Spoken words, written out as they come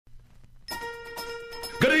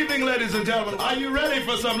Good evening, ladies and gentlemen. Are you ready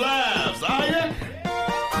for some laughs? Are you?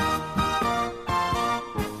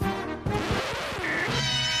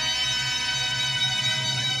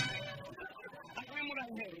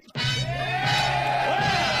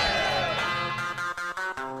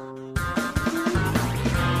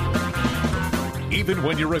 Even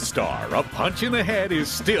when you're a star, a punch in the head is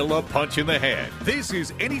still a punch in the head. This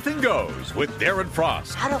is Anything Goes with Darren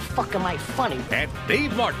Frost. How the fuck am I funny? And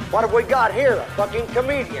Dave Martin. What have we got here? A fucking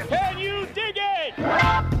comedian. Can you dig it?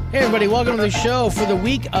 Hey everybody, welcome to the show for the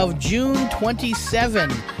week of June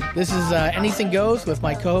 27. This is Anything Goes with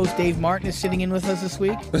my co-host Dave Martin is sitting in with us this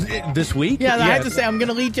week. This week? Yeah, I have to say, I'm going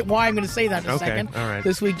to lead to why I'm going to say that in a second. All right.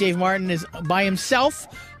 This week Dave Martin is by himself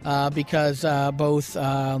because both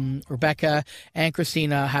Rebecca and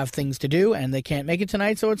Christina have things to do and they can't make it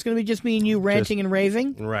tonight, so it's going to be just me and you ranting and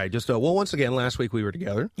raving. Right. Well, once again, last week we were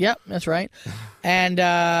together. Yep, that's right. And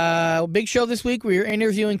big show this week. We're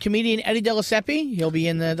interviewing comedian Eddie Delaseppe. He'll be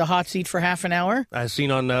in the hot seat for half an hour. As seen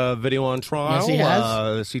on Video on Trial. Yes, he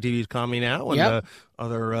has. CTV's coming out. And, Yep.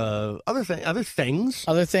 Other things.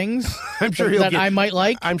 Other things I'm sure he'll that I might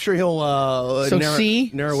like. I'm sure he'll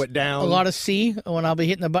narrow it down. A lot of C when I'll be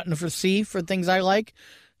hitting the button for C for things I like.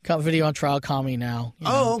 Video on Trial, call me now. You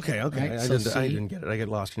know, Oh, okay. right? I didn't get it. I get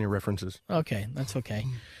lost in your references. Okay, that's okay.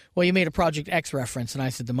 Well, you made a Project X reference, and I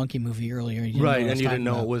said the monkey movie earlier. Right, and you didn't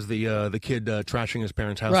know it was the kid trashing his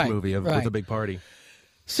parents' house movie with a big party.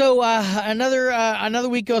 So another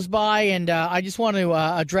week goes by, and I just want to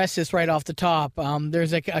address this right off the top.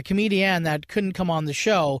 There's a comedian that couldn't come on the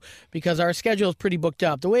show because our schedule is pretty booked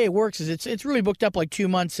up. The way it works is it's really booked up like 2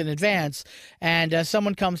 months in advance, and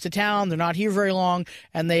someone comes to town, they're not here very long,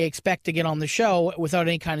 and they expect to get on the show without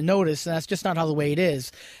any kind of notice, and that's just not how the way it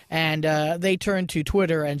is. And they turned to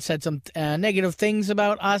Twitter and said some negative things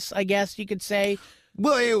about us, I guess you could say.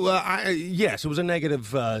 Well, yes, it was a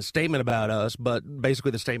negative statement about us, but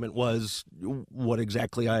basically the statement was what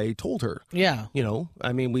exactly I told her. Yeah. You know,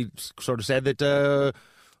 I mean, we sort of said that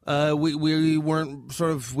we weren't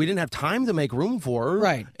we didn't have time to make room for her.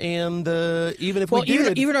 Right. And even if we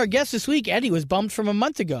did. Even our guest this week, Eddie, was bumped from a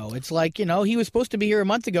month ago. It's like, you know, he was supposed to be here a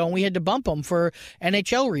month ago and we had to bump him for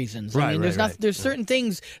NHL reasons. I mean, there's certain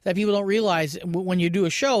things that people don't realize when you do a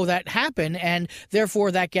show that happen, and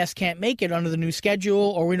therefore that guest can't make it under the new schedule,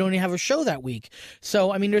 or we don't even have a show that week.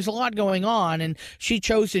 So, I mean, there's a lot going on, and she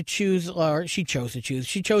chose a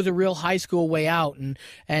real high school way out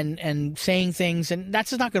and saying things, and that's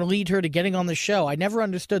just not going to lead her to getting on the show. I never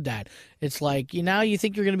understood that. It's like, you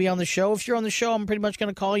think you're going to be on the show. If you're on the show, I'm pretty much going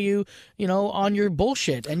to call you, on your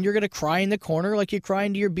bullshit, and you're going to cry in the corner like you cry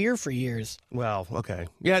into your beer for years. Well, okay.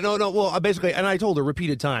 Yeah, no. Well, basically, and I told her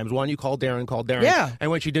repeated times, one, you called Darren. Yeah.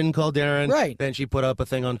 And when she didn't call Darren, right, then she put up a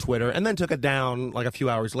thing on Twitter and then took it down like a few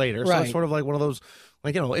hours later. So it's sort of like one of those,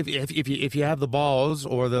 like, if you have the balls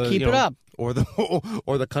or the keep it up, or the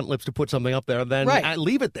cunt lips to put something up there, then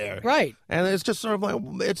leave it there. Right. And it's just sort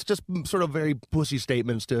of very pussy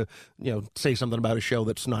statements to say something about a show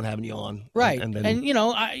that's not having you on. Right. And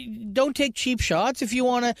I don't take cheap shots. If you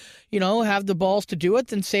want to have the balls to do it,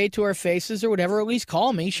 then say it to our faces or whatever. At least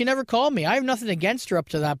call me. She never called me. I have nothing against her up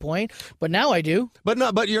to that point, but now I do.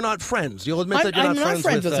 But you're not friends. You'll admit that you're not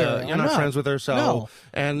friends with her. You're not friends with her. So no.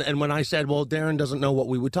 And when I said, well, Darren doesn't know what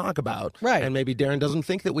we would talk about, right, and maybe Darren doesn't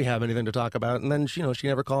think that we have anything to talk about, and then she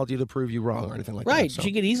never called you to prove you wrong or anything like that. Right. So.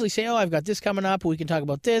 She could easily say, "Oh, I've got this coming up. We can talk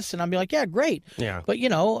about this," and I'd be like, "Yeah, great." Yeah. But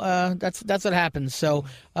that's what happens. So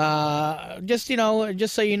just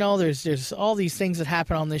so you know, there's all these things that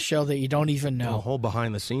happen on this show that you don't even know. A whole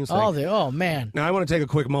behind the scenes thing. Oh man. Now I want to take a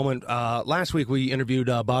quick moment. Last week we interviewed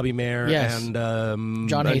Bobby Mayer and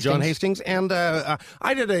John Hastings, and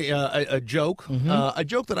I did a joke, a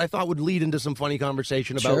joke that I thought would lead into some funny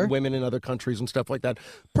conversation about women in other countries and stuff like that.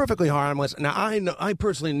 Perfectly harmless. Now I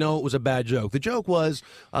personally know it was a bad joke. The joke was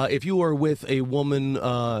if you are with a woman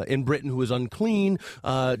in Britain who is unclean,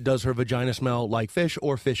 does her vagina smell like fish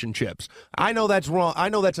or fish and chips? I know that's wrong. I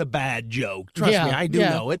know that's a bad joke. Trust me, I do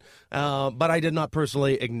know it. But I did not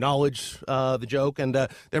personally acknowledge the joke, and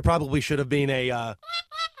there probably should have been a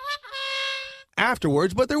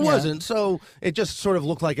afterwards, but there wasn't. So it just sort of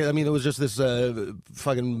looked like, there was just this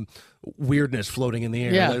fucking weirdness floating in the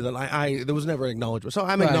air. Yeah. There was never an acknowledgement. So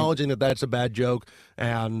I'm acknowledging that that's a bad joke,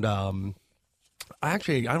 and I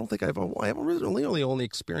don't think I haven't really only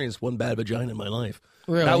experienced one bad vagina in my life.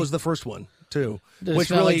 Really? That was the first one. too. Did it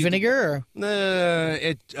smell like vinegar?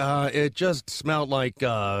 It just smelled like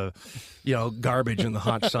garbage in the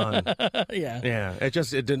hot sun. Yeah. It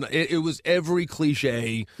didn't. It was every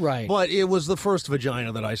cliche. Right. But it was the first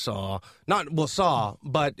vagina that I saw.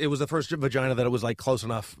 But it was the first vagina that it was like close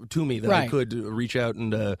enough to me that I could reach out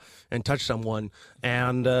and touch someone.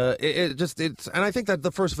 And and I think that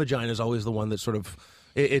the first vagina is always the one that sort of.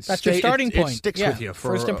 That's your starting point. It sticks with you for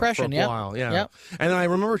first impression. For a while. Yeah. Yep. And then I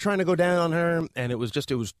remember trying to go down on her, and it was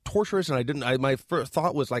torturous. And my first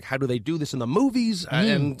thought was like, how do they do this in the movies?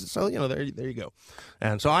 And so there you go.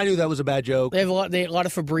 And so I knew that was a bad joke. They have a lot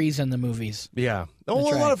of Febreze in the movies. Yeah. A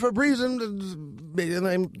lot of Febreze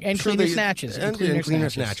and cleaner snatches. And cleaner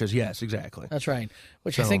snatches. Yes, exactly. That's right.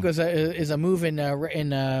 Which I think is a move in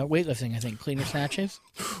weightlifting. I think cleaner snatches.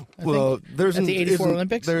 There's at the '84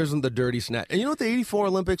 Olympics. There isn't the dirty snatch. And you know what? The '84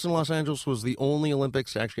 Olympics in Los Angeles was the only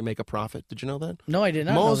Olympics to actually make a profit. Did you know that? No, I did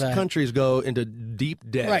not know that. Most countries go into deep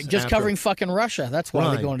debt. Right, just covering fucking Russia. That's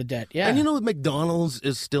why they go into debt. Yeah. And McDonald's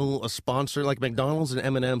is still a sponsor. Like McDonald's and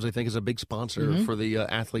M&M's, I think, is a big sponsor for the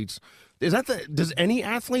athletes. Does any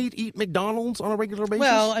athlete eat McDonald's on a regular basis?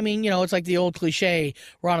 Well, I mean, it's like the old cliche,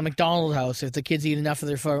 Ronald McDonald House. If the kids eat enough of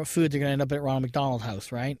their food, they're going to end up at Ronald McDonald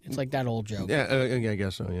House, right? It's like that old joke. Yeah, I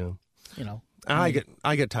guess so, yeah. I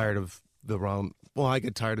get tired of the Ronald... Well, I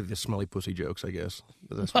get tired of the smelly pussy jokes, I guess.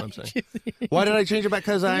 That's what I'm saying. Why did I change it back?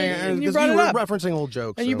 Because you were referencing old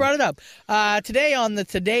jokes. And you brought it up. Today on the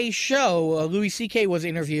Today Show, Louis C.K. was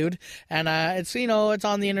interviewed, and it's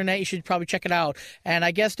on the internet. You should probably check it out. And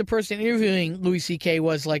I guess the person interviewing Louis C.K.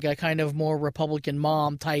 was like a kind of more Republican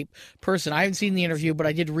mom type person. I haven't seen the interview, but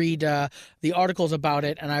I did read the articles about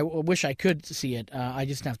it, and I wish I could see it. I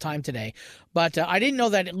just didn't have time today. But I didn't know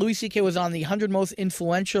that Louis C.K. was on the 100 most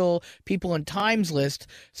influential people in Times list,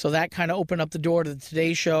 so that kind of opened up the door to the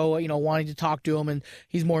Today Show, wanting to talk to him, and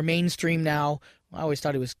he's more mainstream now. I always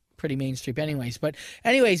thought he was pretty mainstream anyways. But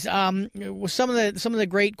anyways, some of the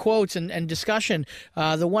great quotes and discussion,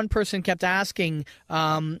 the one person kept asking,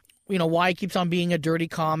 why he keeps on being a dirty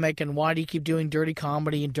comic, and why do you keep doing dirty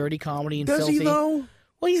comedy and filthy? Does he, though?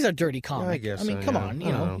 Well, he's a dirty comic. I guess. Come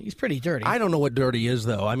on, he's pretty dirty. I don't know what dirty is,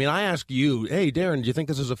 though. I mean, I ask you, hey, Darren, do you think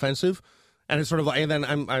this is offensive? And it's sort of like, and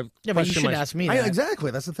then but you shouldn't ask me that.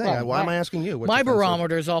 Exactly, that's the thing. Well, why am I asking you? My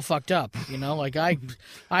barometer is all fucked up. Like I don't.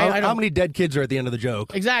 How many dead kids are at the end of the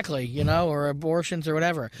joke? Exactly, or abortions or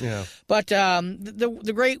whatever. Yeah. But one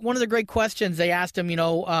of the great questions they asked him,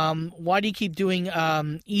 why do you keep doing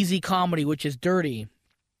easy comedy, which is dirty?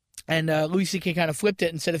 And Louis C.K. kind of flipped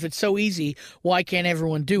it and said, if it's so easy, why can't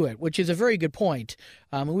everyone do it? Which is a very good point.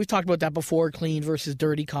 We've talked about that before, clean versus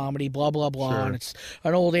dirty comedy, blah, blah, blah. Sure. And it's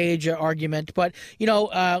an old age argument. But,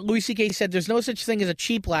 Louis C.K. said there's no such thing as a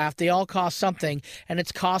cheap laugh. They all cost something, and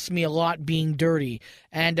it's cost me a lot being dirty.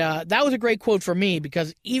 And that was a great quote for me,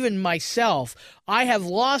 because even myself, I have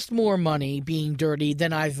lost more money being dirty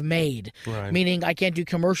than I've made. Right. Meaning I can't do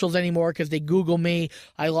commercials anymore because they Google me.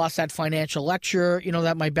 I lost that financial lecture,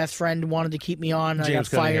 that my best friend wanted to keep me on. And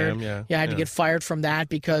James I got fired. Cunningham, I had to get fired from that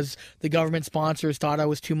because the government sponsors thought I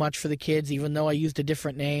was too much for the kids, even though I used a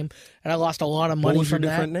different name. And I lost a lot of money from that. What was your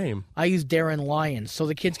different name? I used Darren Lyons, so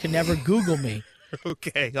the kids could never Google me.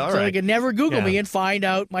 Okay, all right. So they could never Google me and find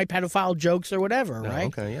out my pedophile jokes or whatever, right?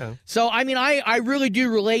 Okay, yeah. So, I mean, I really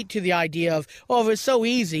do relate to the idea of, if it's so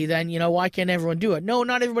easy, then, why can't everyone do it? No,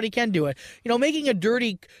 not everybody can do it. Making a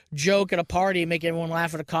dirty joke at a party and make everyone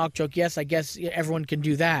laugh at a cock joke, yes, I guess everyone can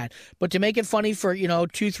do that. But to make it funny for,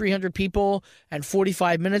 200-300 people and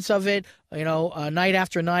 45 minutes of it, night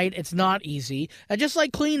after night, it's not easy. And just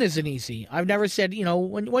like clean isn't easy. I've never said,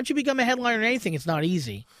 once you become a headliner in anything, it's not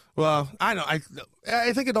easy. Well, I know.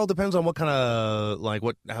 I think it all depends on what kind of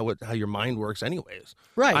how your mind works, anyways.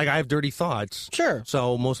 Right. I have dirty thoughts. Sure.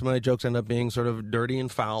 So most of my jokes end up being sort of dirty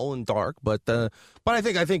and foul and dark. But I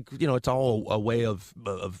think it's all a way of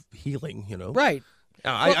healing. Right.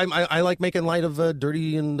 I like making light of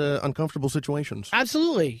dirty and uncomfortable situations.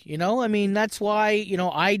 Absolutely. That's why,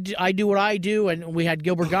 I do what I do. And we had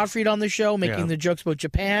Gilbert Gottfried on the show making the jokes about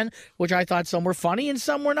Japan, which I thought some were funny and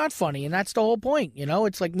some were not funny. And that's the whole point.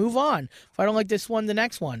 It's like, move on. If I don't like this one, the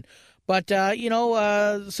next one. But,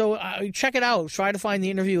 so check it out. Try to find the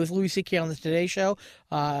interview with Louis C.K. on the Today Show.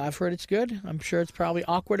 I've heard it's good. I'm sure it's probably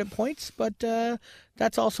awkward at points, but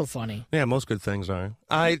that's also funny. Yeah, most good things are.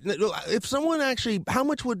 If someone actually, how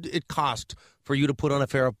much would it cost for you to put on a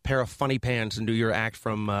pair of funny pants and do your act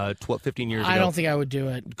from 15 years ago? I don't think I would do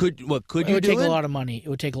it. Could you do it? It would take a lot of money. It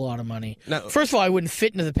would take a lot of money. No. First of all, I wouldn't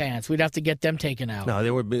fit into the pants. We'd have to get them taken out. No,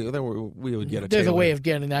 we would get a There's a tailor. way of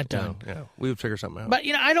getting that done. Yeah, we would figure something out. But,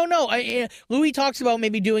 I don't know. Louis talks about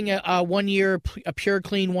maybe doing a 1 year, a pure,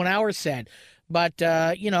 clean 1 hour set. But,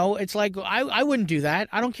 it's like, I wouldn't do that.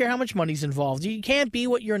 I don't care how much money's involved. You can't be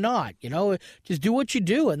what you're not, Just do what you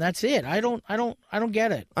do, and that's it. I don't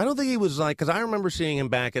get it. I don't think he was like, because I remember seeing him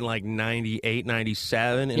back in like 98,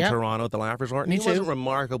 97 in Toronto at the Laugh Resort, and he wasn't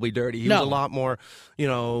remarkably dirty. He was a lot more,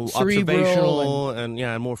 observational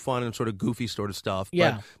and more fun and sort of goofy sort of stuff.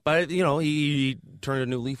 Yeah. But he turned a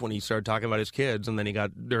new leaf when he started talking about his kids, and then he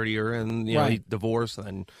got dirtier, and, he divorced,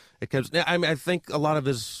 and it comes. I mean, I think a lot of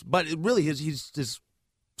but really he's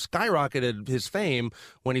skyrocketed his fame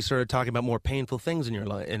when he started talking about more painful things in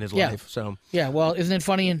his life. So well, isn't it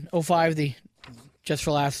funny? In 2005, the Just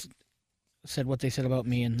for Laughs said what they said about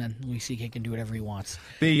me, and then Louis C.K. can do whatever he wants.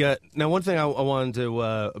 Now, one thing I wanted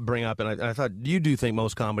to bring up, and I thought you do think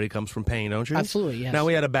most comedy comes from pain, don't you? Absolutely, yes. Now,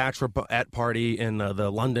 we had a bachelorette party in the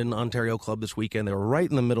London, Ontario club this weekend. They were right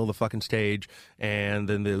in the middle of the fucking stage, and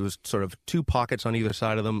then there was sort of two pockets on either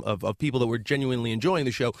side of them of people that were genuinely enjoying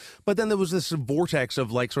the show. But then there was this vortex of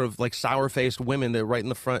sort of sour-faced women that were right in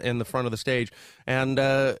the front of the stage, and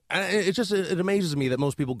it amazes me that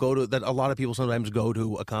most people that a lot of people sometimes go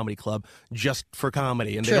to a comedy club just for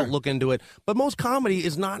comedy, and they don't look into it. But most comedy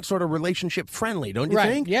is not sort of relationship friendly, don't you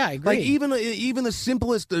think? Yeah, I agree. Like even the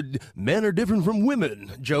simplest men are different from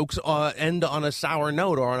women jokes end on a sour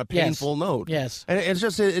note or on a painful note. Yes, and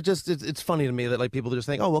it's funny to me that people just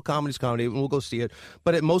think, oh well, comedy's comedy, and we'll go see it.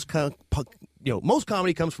 But most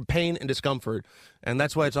comedy comes from pain and discomfort, and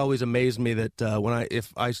that's why it's always amazed me that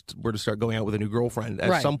if I were to start going out with a new girlfriend,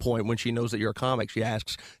 at some point when she knows that you're a comic, she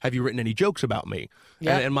asks, "Have you written any jokes about me?"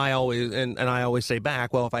 Yeah. And I always say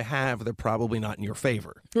back, "Well, if I have, they're probably not in your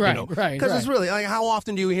favor." Right. Because it's really how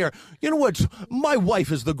often do you hear, "You know what? My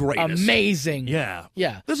wife is the greatest." Amazing. Yeah.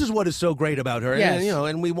 Yeah. This is what is so great about her. Yes.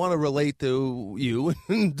 And we want to relate to you.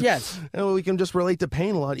 Yes. And we can just relate to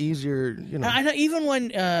pain a lot easier. I know. Even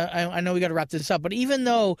when I know we got to wrap this up, but even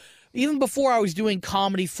before I was doing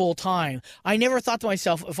comedy full time, I never thought to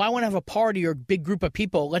myself, if I want to have a party or a big group of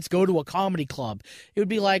people, let's go to a comedy club. It would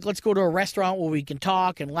be like, let's go to a restaurant where we can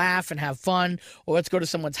talk and laugh and have fun, or let's go to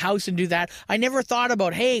someone's house and do that. I never thought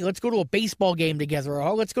about, hey, let's go to a baseball game together,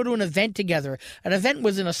 or let's go to an event together. An event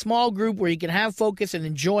was in a small group where you can have focus and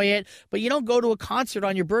enjoy it, but you don't go to a concert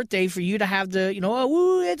on your birthday for you to have the,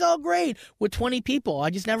 it's all great with 20 people. I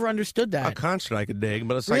just never understood that. A concert I could dig,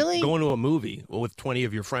 but it's Really? like going to a movie with 20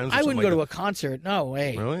 of your friends. I wouldn't go to a concert. No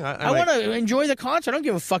way. Really? I want to enjoy the concert. I don't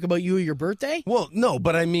give a fuck about you or your birthday. Well, no,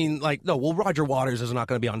 but I mean, Roger Waters is not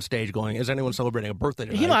going to be on stage going, is anyone celebrating a birthday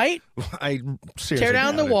tonight? He might. I seriously tear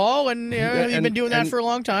down the wall, and you've been doing that for a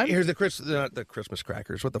long time. Here's the Christmas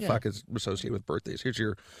crackers. What the fuck is associated with birthdays? Here's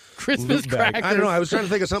your Christmas crackers. I don't know. I was trying to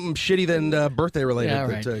think of something shitty than birthday related. Yeah,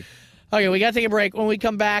 right. Okay, we got to take a break. When we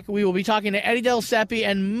come back, we will be talking to Eddie Deliseppi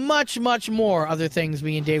and much, much more other things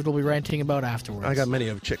me and Dave will be ranting about afterwards. I got many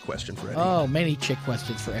of a chick question for Eddie. Oh, many chick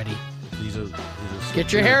questions for Eddie. He's a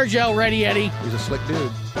Get your hair gel ready, Eddie. He's a slick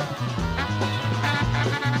dude.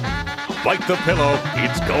 Bite the pillow,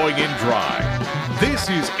 it's going in dry. This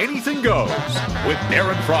is Anything Goes with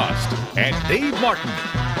Darren Frost and Dave Martin.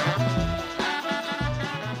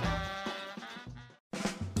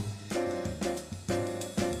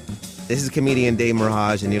 This is comedian Dave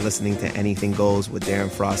Mirage, and you're listening to Anything Goes with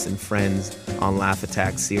Darren Frost and Friends on Laugh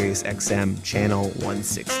Attack Sirius XM Channel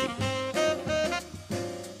 160.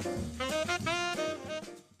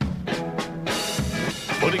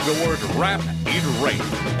 Putting the word rap in rape.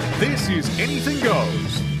 This is Anything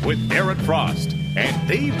Goes with Darren Frost and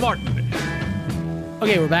Dave Martin.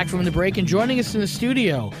 Okay, we're back from the break, and joining us in the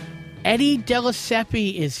studio, Eddie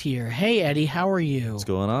Deliseppi is here. Hey, Eddie, how are you? What's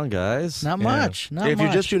going on, guys? Not much. If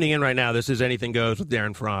you're just tuning in right now, this is Anything Goes with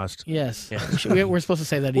Darren Frost. Yes. Yeah. We're supposed to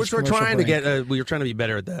say that each we're trying break. to get. We're trying to be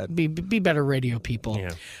better at that. Be better radio people. Yeah.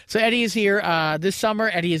 So Eddie is here this summer.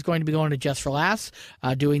 Eddie is going to be going to Just for Laughs,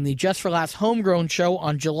 doing the Just for Laughs Homegrown Show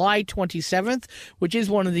on July 27th, which is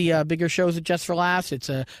one of the bigger shows at Just for Laughs. It's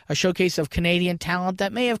a showcase of Canadian talent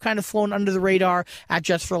that may have kind of flown under the radar at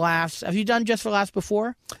Just for Laughs. Have you done Just for Laughs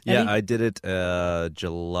before, Eddie? Yeah, I did it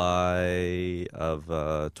July of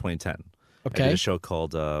 2010. Okay. I did a show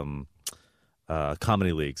called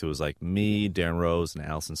Comedy Leagues. It was like me, Darren Rose, and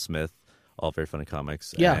Allison Smith, all very funny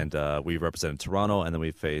comics. Yeah. And we represented Toronto, and then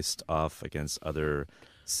we faced off against other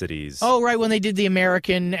cities. Oh, right, when they did the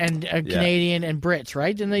American and Canadian and Brits,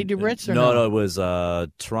 right? Didn't they do Brits? Or no, it was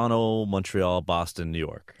Toronto, Montreal, Boston, New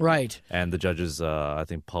York. Right. And the judges, I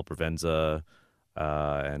think Paul Provenza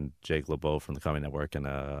and Jake LeBeau from the Comedy Network and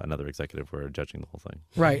another executive were judging the whole thing.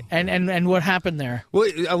 Right. And what happened there? Well,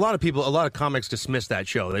 a lot of comics dismissed that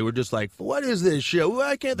show. They were just like, "What is this show?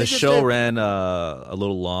 Why can't they?" The show ran a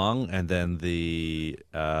little long, and then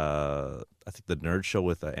I think the Nerd Show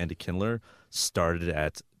with Andy Kindler started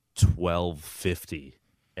at 12:50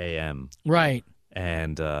 a.m. Right.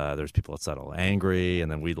 And there's people outside all angry,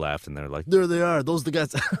 and then we left, and they're like, "There they are! Those are the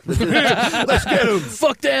guys! Let's get them!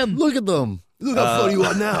 Fuck them! Look at them! Look how funny you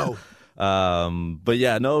are now!" But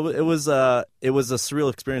yeah, no, it was a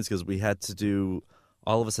surreal experience because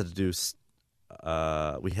all of us had to do.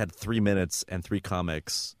 We had 3 minutes and 3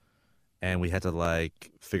 comics. And we had to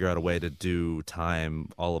figure out a way to do time,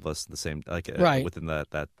 all of us the same, right. within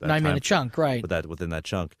that 9-minute chunk, right? Within that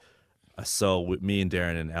chunk. So me and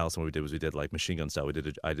Darren and Allison, what we did was we did machine gun style.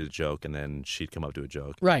 I did a joke, and then she'd come up to a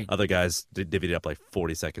joke. Right. Other guys divvied up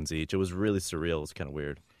 40 seconds each. It was really surreal. It was kind of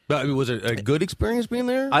weird. But was it a good experience being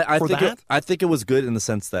there? I think it was good in the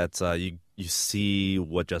sense that you see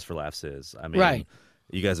what Just for Laughs is. I mean, right.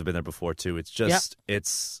 You guys have been there before too. It's just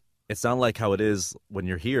It's not like how it is when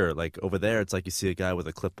you're here. Like over there, it's like you see a guy with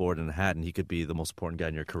a clipboard and a hat, and he could be the most important guy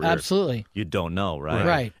in your career. Absolutely. You don't know, right?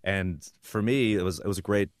 Right. And for me, it was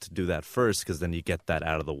great to do that first because then you get that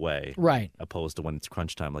out of the way. Right. Opposed to when it's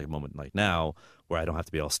crunch time, like a moment like now, where I don't have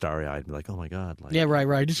to be all starry-eyed and be like, oh, my God. Yeah,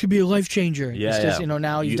 right. This could be a life changer. Yeah, it's just,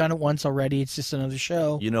 now you've done it once already. It's just another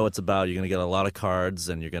show. You know what it's about. You're going to get a lot of cards,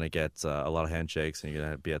 and you're going to get a lot of handshakes, and you're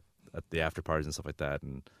going to be at the after parties and stuff like that.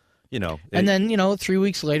 And and then 3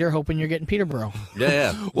 weeks later, hoping you're getting Peterborough.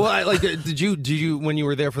 Yeah. Well, did you when you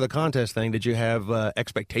were there for the contest thing? Did you have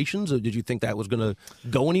expectations, or did you think that was going to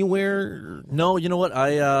go anywhere? No, you know what?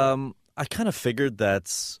 I kind of figured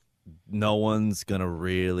that no one's gonna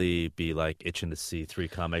really be itching to see 3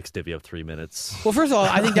 comics divvy up 3 minutes. Well, first of all,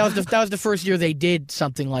 I think that was the first year they did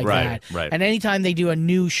something like that. Right. And anytime they do a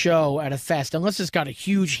new show at a fest, unless it's got a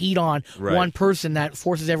huge heat on one person that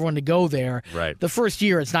forces everyone to go there, the first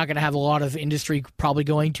year it's not going to have a lot of industry probably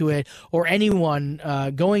going to it or anyone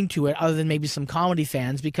going to it other than maybe some comedy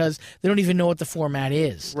fans because they don't even know what the format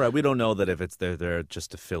is. Right. We don't know that if they're there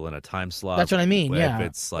just to fill in a time slot. That's what I mean. Yeah. If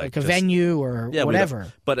it's like a venue or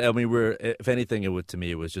whatever. But I mean, if anything, to me,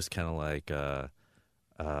 it was just kind of like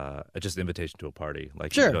just an invitation to a party.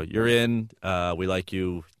 Like, sure. You're in, we like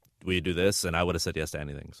you, we do this, and I would have said yes to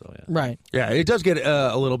anything. So yeah. Right. Yeah, it does get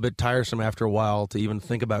a little bit tiresome after a while to even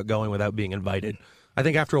think about going without being invited. I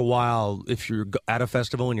think after a while, if you're at a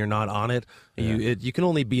festival and you're not on it, you can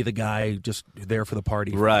only be the guy just there for the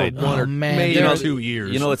party for 1 or maybe 2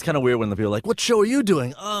 years. It's kind of weird when the people are like, "What show are you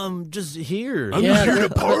doing?" Just here. I'm just here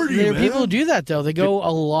to party, There are man. people who do that, though. They go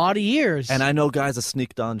a lot of years. And I know guys that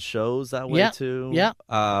sneaked on shows that way, too. Yeah.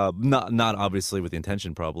 Not obviously with the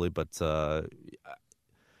intention, probably, but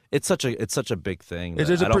it's such a big thing.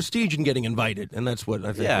 There's a prestige in getting invited, and that's what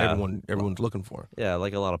I think everyone's looking for. Yeah,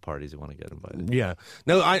 like a lot of parties, you want to get invited. Yeah.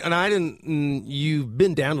 No, I didn't. You've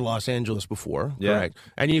been down to Los Angeles before, correct?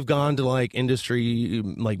 And you've gone to industry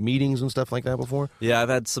meetings and stuff like that before. Yeah, I've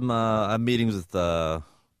had some meetings with a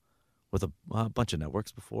bunch of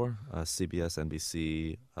networks before, CBS,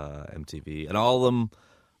 NBC, MTV, and all of them.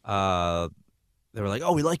 They were like,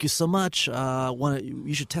 "Oh, we like you so much.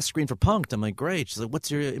 You should test screen for Punk'd." I'm like, "Great." She's like,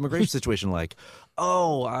 "What's your immigration situation like?"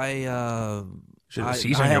 "Oh, I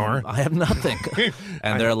have nothing."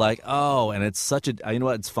 And they're like, "Oh," and it's such a. You know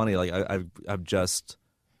what? It's funny. Like I've just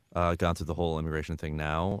gone through the whole immigration thing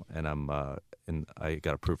now, and I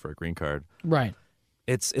got approved for a green card. Right.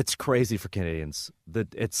 It's crazy for Canadians.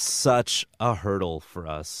 That it's such a hurdle for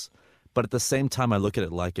us. But at the same time, I look at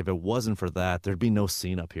it like if it wasn't for that, there'd be no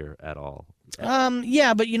scene up here at all.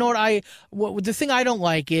 Yeah, but you know what? The thing I don't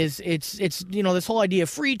like is it's this whole idea of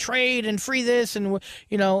free trade and free this and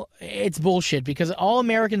it's bullshit because all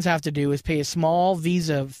Americans have to do is pay a small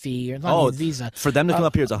visa fee. Visa for them to come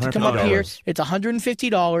up here. It's $150. To come up here, it's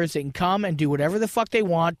 $150. They can come and do whatever the fuck they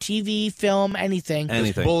want: TV, film, anything.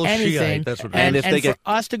 Bullshit. Anything. That's what. And for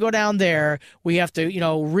us to go down there, we have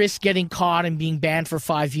to risk getting caught and being banned for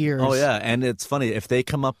 5 years. Oh yeah, and it's funny if they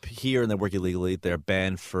come up here and they work illegally, they're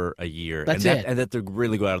banned for a year. That's That's it. And that they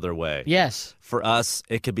really go out of their way. Yes. For us,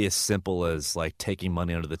 it could be as simple as like taking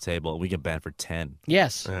money under the table, and we get banned for 10.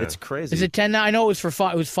 Yes. It's crazy. Is it 10 now? I know it was for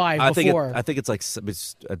 5. It was 5 before. I think it's like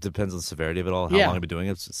it depends on the severity of it all. How long I've been doing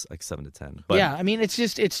it. It's just like 7 to 10. But yeah, I mean, it's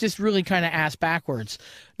just really kind of ass backwards.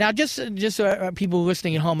 Now, just people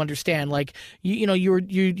listening at home understand. Like you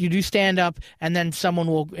do stand up, and then someone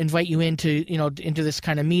will invite you into this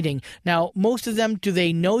kind of meeting. Now, most of them, do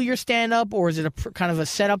they know your stand up, or is it a kind of a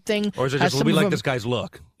setup thing? Or is it just we like this guy's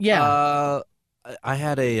look? Yeah. I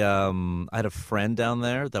had a friend down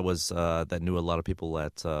there that was that knew a lot of people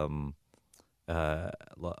at a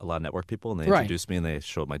lot of network people, and they introduced me and they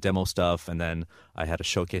showed my demo stuff, and then I had a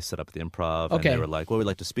showcase set up at the Improv, and they were like, "Well, we'd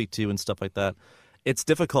like to speak to you" and stuff like that. It's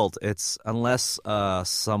difficult. It's unless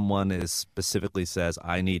someone specifically says,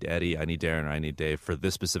 "I need Eddie, I need Darren, or I need Dave for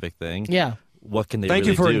this specific thing." Yeah. What can they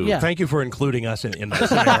do? Thank you for including us in that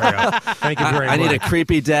scenario. Thank you very much. I need a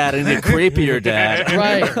creepy dad. I need a creepier dad.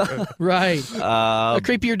 Right. A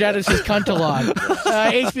creepier dad is his cunt a lot.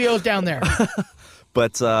 HBO's down there.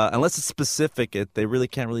 But unless it's specific, they're really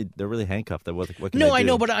handcuffed. What can they do? No, I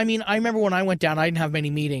know, but I mean, I remember when I went down, I didn't have many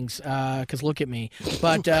meetings because look at me.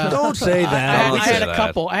 But don't say that. I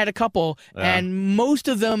had a couple, and most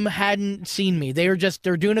of them hadn't seen me. They're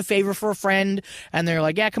doing a favor for a friend, and they're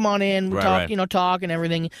like, "Yeah, come on in, we'll talk and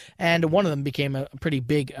everything." And one of them became a pretty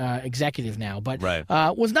big executive now, but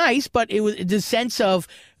was nice. But it was the sense of.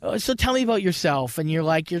 So tell me about yourself, and you're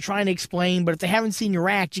trying to explain, but if they haven't seen your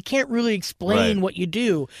act, you can't really explain what you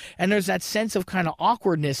do. And there's that sense of kind of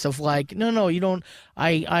awkwardness of like, no, you don't.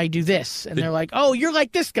 I do this, and they're like, oh, you're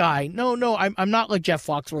like this guy. No, I'm not like Jeff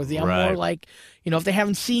Foxworthy. I'm more like, if they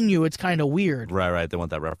haven't seen you, it's kind of weird. Right. They want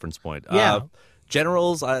that reference point. Yeah.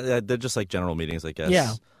 Generals, they're just like general meetings, I guess.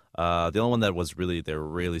 Yeah. The only one that was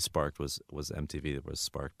really sparked was MTV. That was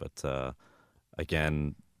sparked, but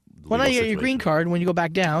again. Well, now you get your green card when you go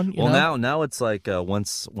back down. Now it's like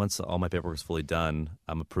once all my paperwork is fully done,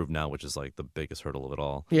 I'm approved now, which is like the biggest hurdle of it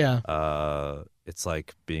all. Yeah. It's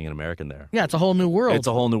like being an American there. Yeah, it's a whole new world. It's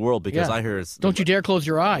a whole new world because I hear it's... Don't you dare close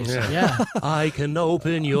your eyes. Yeah. I can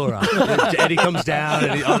open your eyes. Eddie comes down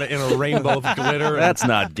and in a rainbow of glitter. That's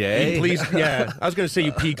not gay. Please, I was going to say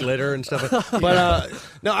you pee glitter and stuff. But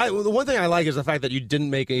no, the one thing I like is the fact that you didn't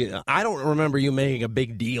make I don't remember you making a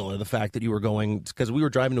big deal of the fact that you were going, because we were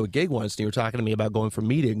driving to a gig once and you were talking to me about going for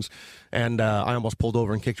meetings, and I almost pulled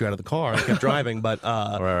over and kicked you out of the car and kept driving. But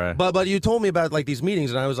but you told me about like these meetings,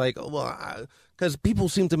 and I was like, well, because people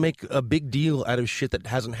seem to make a big deal out of shit that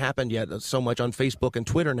hasn't happened yet so much on Facebook and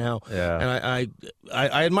Twitter now. Yeah. And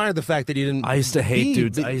I admired the fact that you didn't. I used to hate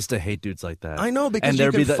dudes. I used to hate dudes like that. I know, because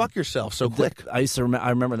you can fuck yourself so quick. I used to. I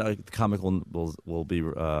remember the comic will be.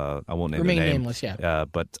 I won't name Remain the name. Nameless. Yeah. Yeah,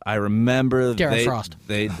 but I remember Darren Frost.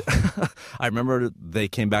 I remember they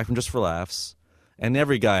came back from Just for Laughs, and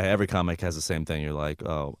every comic has the same thing. You're like,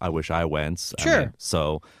 oh, I wish I went. Sure.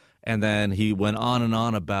 And then he went on and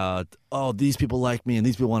on about, oh, these people like me and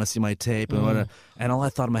these people want to see my tape. And all I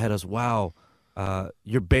thought in my head was, wow,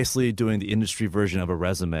 you're basically doing the industry version of a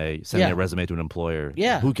resume, sending a resume to an employer.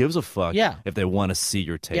 Yeah. Who gives a fuck Yeah. if they want to see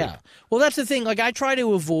your tape? Yeah. Well, that's the thing. Like, I try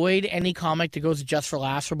to avoid any comic that goes to Just for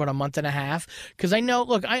Laughs for about a month and a half, because I know,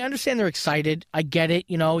 look, I understand they're excited. I get it.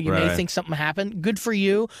 You may think something happened. Good for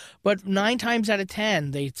you. But 9 times out of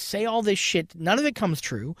 10, they say all this shit. None of it comes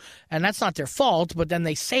true. And that's not their fault, but then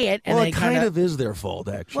they say it. And well, they it kind of is their fault,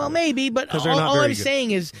 actually. Well, maybe, but all I'm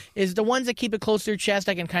saying is the ones that keep it close to their chest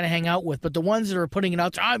I can kind of hang out with. But the ones that are putting it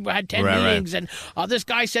out, I had 10 meetings, and this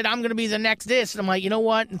guy said I'm going to be the next this. And I'm like, you know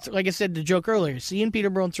what? Like I said, the joke earlier, see you in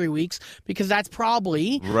Peterborough in 3 weeks, because that's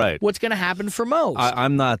probably what's going to happen for most.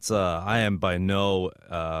 I'm not, I am by no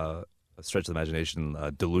stretch of the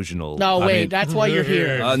imagination delusional. No, that's why you're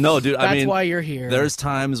here. No, dude, that's why you're here. There's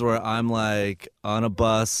times where I'm like on a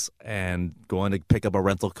bus and going to pick up a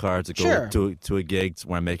rental car to go to a gig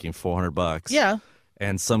where I'm making $400. Yeah.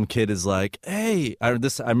 And some kid is like, hey, I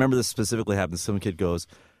remember this specifically happened. Some kid goes,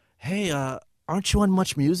 hey, aren't you on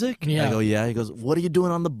Much Music? Yeah. I go, yeah. He goes, what are you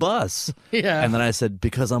doing on the bus? Yeah. And then I said,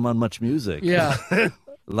 because I'm on Much Music. Yeah.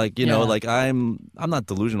 Like, like I'm not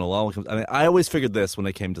delusional. I mean, I always figured this when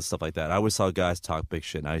it came to stuff like that. I always saw guys talk big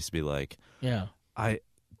shit, and I used to be like, yeah,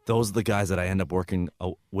 those are the guys that I end up working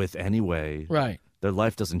with anyway. Right. Their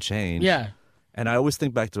life doesn't change. Yeah. And I always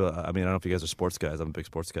think back to, I don't know if you guys are sports guys. I'm a big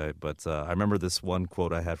sports guy. But I remember this one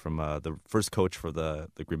quote I had from the first coach for the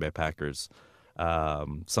Green Bay Packers.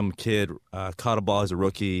 Some kid caught a ball as a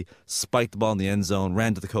rookie, spiked the ball in the end zone,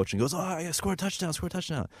 ran to the coach and goes, oh, I scored a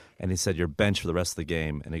touchdown. And he said, you're benched for the rest of the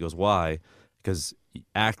game. And he goes, why? Because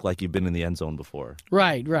act like you've been in the end zone before.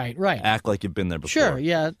 Right. Act like you've been there before. Sure,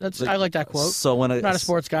 yeah, I like that quote. So I'm not a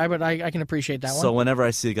sports guy, but I can appreciate that one. So whenever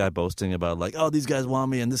I see a guy boasting about like, oh, these guys want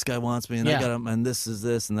me and this guy wants me and I Yeah. got him and this is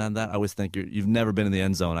this and that, I always think you've never been in the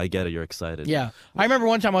end zone. I get it. You're excited. Yeah. I remember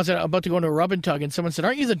one time I was about to go into a rub and tug, and someone said,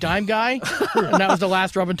 "Aren't you the dime guy?" And that was the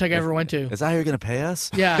last rub and tug I ever went to. Is that how you're going to pay us?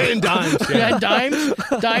 Yeah. In dimes, Yeah,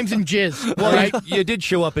 dimes and jizz. Well, right? you did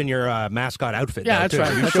show up in your mascot outfit. Yeah, though, that's too.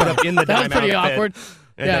 right. You That's showed right. up in the That was dime pretty outfit. awkward.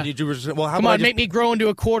 And Yeah. then you were, well, how Come about on, make me grow into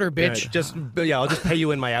a quarter, bitch. I'll just pay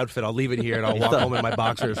you in my outfit. I'll leave it here and I'll walk home in my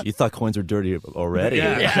boxers. You thought coins were dirty already.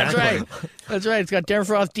 Yeah. Yeah, that's Exactly. right. That's right. It's got Darren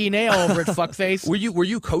Frost DNA all over it, fuckface. Were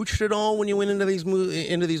you coached at all when you went into these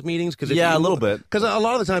meetings? Yeah, a little bit. Because a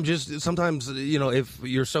lot of the times, sometimes if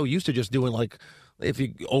you're so used to just doing like. If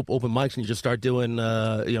you open mics and you just start doing,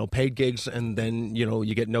 paid gigs, and then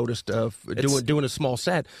you get noticed doing a small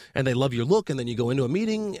set, and they love your look, and then you go into a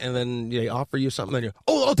meeting, and then they offer you something, and you're,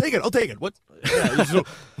 I'll take it. What? Yeah,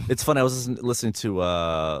 It's funny. I was listening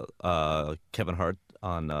to Kevin Hart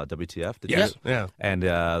on WTF. Did you yes, hear it? yeah. And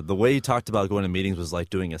the way he talked about going to meetings was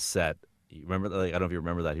like doing a set. You remember? Like, I don't know if you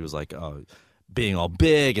remember that. He was like, being all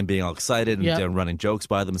big and being all excited and running jokes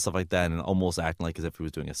by them and stuff like that, and almost acting like as if he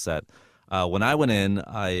was doing a set. When I went in,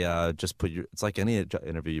 I just put it's like any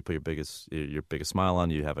interview. You put your biggest smile on.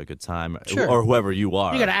 You have a good time, Sure. or whoever you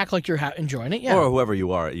are. You got to act like you're enjoying it, yeah. Or whoever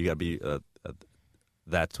you are, you got to be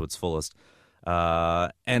that to its fullest.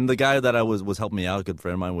 And the guy that I was helping me out, a good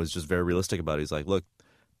friend of mine, was just very realistic about it. He's like, look,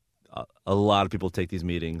 a lot of people take these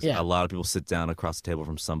meetings. Yeah. A lot of people sit down across the table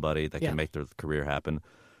from somebody that Yeah. can make their career happen.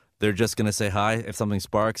 They're just going to say hi if something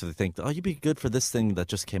sparks. If they think, you'd be good for this thing that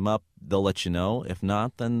just came up, they'll let you know. If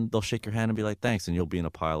not, then they'll shake your hand and be like, thanks, and you'll be in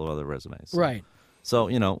a pile of other resumes. Right. So,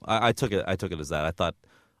 I took it as that. I thought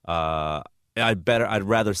I'd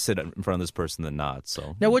rather sit in front of this person than not.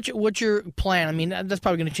 So Now, what's your plan? I mean, that's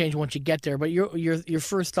probably going to change once you get there. But your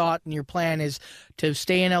first thought and your plan is to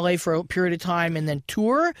stay in LA for a period of time and then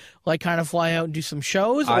tour, like kind of fly out and do some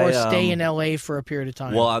shows, or stay in LA for a period of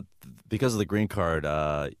time. Well, because of the green card,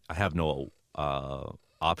 I have no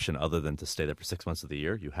option other than to stay there for 6 months of the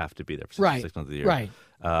year. You have to be there for 6 months of the year. Right.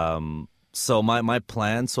 So my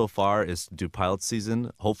plan so far is to do pilot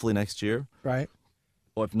season, hopefully next year. Right.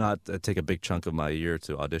 Or if not, take a big chunk of my year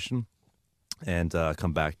to audition and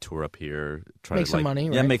come back, tour up here, try Make to some money,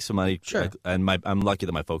 Yeah, right? make some money. Sure. And I'm lucky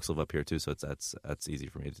that my folks live up here too, so that's easy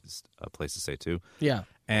for me to a place to stay too. Yeah.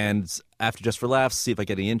 And after Just for Laughs, see if I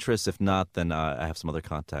get any interest. If not, then I have some other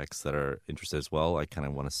contacts that are interested as well. I kind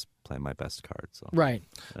of want to play my best card. So Right.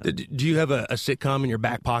 Do you have a sitcom in your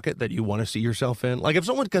back pocket that you want to see yourself in? Like if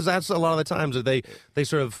someone, because that's a lot of the times that they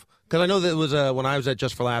sort of. Because I know that it was when I was at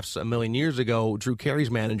Just for Laughs a million years ago, Drew Carey's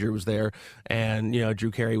manager was there, and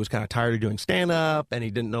Drew Carey was kind of tired of doing stand-up, and he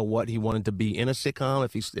didn't know what he wanted to be in a sitcom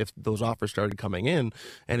if those offers started coming in,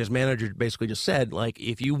 and his manager basically just said, like,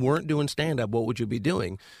 if you weren't doing stand-up, what would you be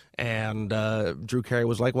doing? And Drew Carey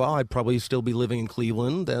was like, well, I'd probably still be living in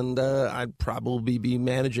Cleveland, and I'd probably be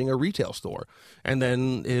managing a retail store. And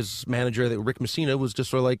then his manager, Rick Messina, was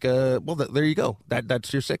just sort of like, well, there you go.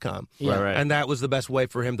 That's your sitcom. Yeah. Right. And that was the best way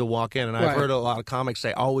for him to walk in. And I've Right. heard a lot of comics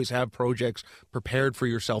say, always have projects prepared for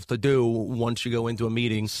yourself to do once you go into a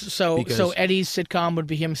meeting. So Eddie's sitcom would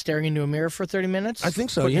be him staring into a mirror for 30 minutes? I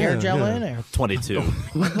think so, Putting yeah, hair gel yeah. in? Or? 22.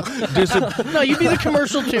 No, you'd be the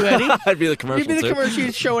commercial too, Eddie. I'd be the commercial You'd be the too. commercial.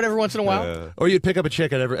 You'd show it every once in a while. Or you'd pick up a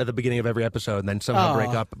chick at the beginning of every episode and then somehow break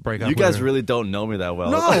up. You with guys her. really don't know me that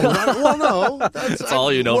well. No. That's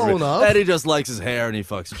all you know. Well of me. enough. Eddie just likes his hair and he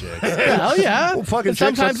fucks chicks. Hell yeah. Well, fucking And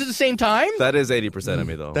sometimes chicks, at the same time. That is 80% of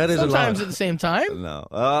me, though. That is a lot. Sometimes at the same time.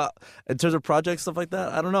 No. In terms of projects, stuff like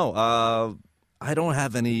that, I don't know. I don't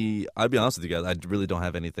have any. I'll be honest with you guys. I really don't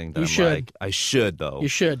have anything that You I'm should. like. I should though. You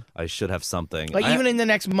should. I should have something. Like even in the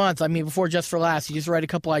next month, I mean, before Just for Laughs, you just write a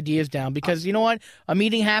couple ideas down because you know what? A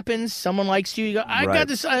meeting happens, someone likes you. You go, I Right. got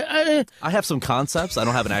this. I have some concepts. I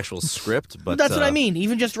don't have an actual script, but That's what I mean.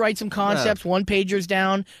 Even just write some concepts, one pagers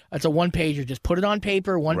down. It's a one pager. Just put it on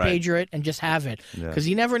paper, one Right. pager it, and just have it. Yeah. Because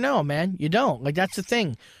you never know, man. You don't. Like that's the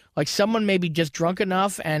thing. Like someone may be just drunk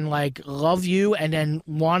enough and like love you and then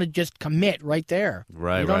want to just commit right there.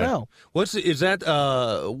 Right, You don't right. know. Is that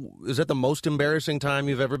the most embarrassing time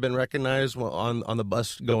you've ever been recognized on the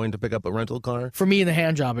bus going to pick up a rental car? For me in the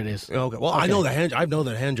hand job, it is. Okay. Well, I know I know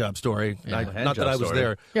that hand job story. hand Not that job I was story.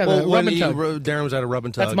 there. Yeah, well, the when rub and tug. Darren was at a rub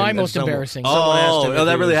and tug. That's my and most someone- embarrassing. someone asked him if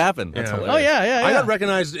that he really was- happened. That's Yeah. hilarious. Oh yeah. I got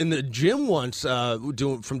recognized in the gym once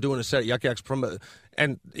doing a set at Yuck Yucks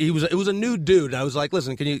and it was a nude dude. I was like,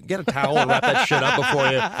 listen, can you get a towel and wrap that shit up before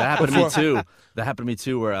you? That happened to me too. That happened to me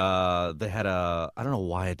too, where they had I don't know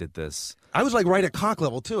why I did this. I was like right at cock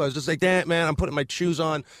level too. I was just like, damn man, I'm putting my shoes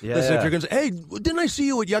on. Yeah. Listen, if you're gonna say, hey, didn't I see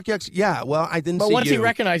you at Yuck Yucks? Yeah, well, I didn't. But see what if you. he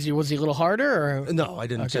recognized you? Was he a little harder? Or? No, I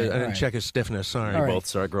didn't. Okay, I didn't right. check his stiffness. Sorry. All right. Both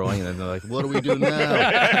start growing, and then they're like, "What do we do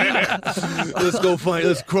now?"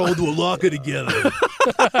 Let's crawl into a locker together.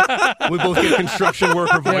 We both get construction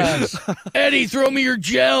worker voices. Eddie, throw me your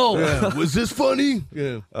gel. Yeah. Was this funny?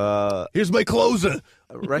 Yeah. Here's my closer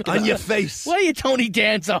on your face. Why are you Tony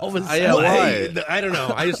Dance all of a sudden? Yeah, Well, why? hey, I don't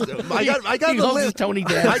know. I got He a loves his Tony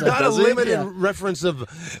Dance. I got a Does he? limited Yeah. reference of.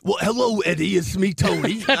 Well, hello, Eddie. It's me,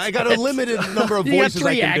 Tony. I got a limited number of You got voices I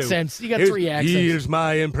three can accents. do. You got three accents. Here's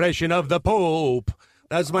my impression of the Pope.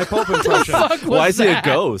 That's my Pope impression. Why is he a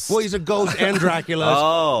ghost? Well, he's a ghost and Dracula.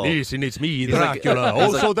 Oh. Yes, and it's me, He's like- Dracula, he's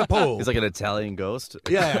also like- the Pope. He's like an Italian ghost.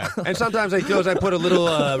 Yeah, and sometimes I put a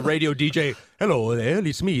little radio DJ. Hello there,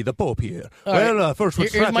 it's me, the Pope here. All right. Well, first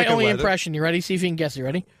was Here's my traffic and only weather. impression. You ready? See if you can guess it.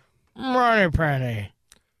 Ready? Money penny.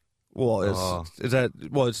 Well, is that?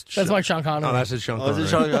 Well, it's That's my Sean Connery. Oh, that's his Sean Oh, is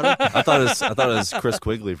Connery. it Sean Connery? I thought it was Chris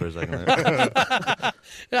Quigley for a second. There.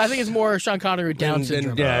 Yeah, I think it's more Sean Connery with Down And-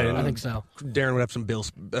 syndrome. yeah, I think so. Darren would have some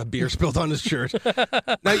beer spilled on his shirt.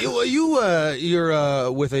 Now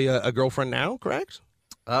you're with a girlfriend now, correct?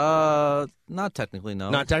 Not technically, no.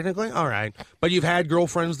 Not technically. All right, but you've had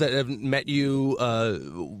girlfriends that have met you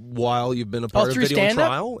while you've been a part of through Video on stand-up?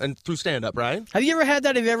 Trial and through stand up, right? Have you ever had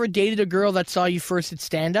that? Have you ever dated a girl that saw you first at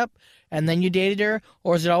stand up and then you dated her?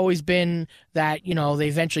 Or has it always been that, they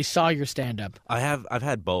eventually saw your stand up? I've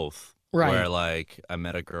had both. Right. Where like I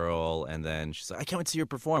met a girl and then she's like, I can't wait to see you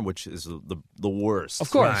perform, which is the worst.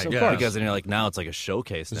 Of course, Right, of yeah. course. Because then you're like, now it's like a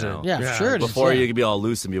showcase now. Yeah, Yeah. sure it is. Before yeah. you can be all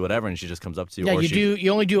loose and be whatever, and she just comes up to you. Yeah, or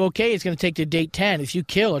you only do okay. It's going to take to date 10. If you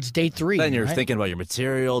kill, it's date 3. Then you're right? thinking about your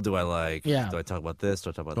material. Do I Yeah. Do I talk about this? Do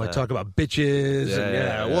I talk about Do I that? talk about bitches? Yeah, and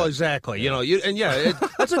yeah. Well, exactly.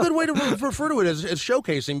 That's a good way to refer to it as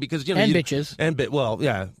showcasing because And bitches.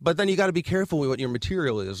 But then you got to be careful with what your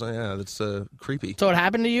material is. Yeah, that's creepy. So it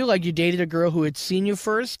happened to you? Like you dated a girl who had seen you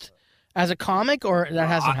first as a comic, or that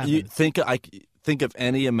hasn't happened? You think of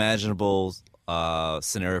any imaginable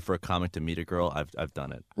scenario for a comic to meet a girl. I've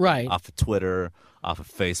done it. Right. Off of Twitter, off of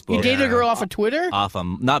Facebook. You dated a girl off of Twitter?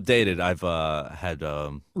 Not dated. I've had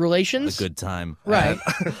a Relations? good time. Right.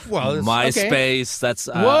 Well, it's- MySpace. That's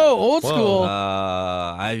Whoa, old school.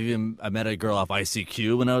 I met a girl off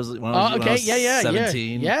ICQ when I was Okay, yeah,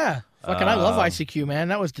 17. Yeah. Fucking, I love ICQ, man.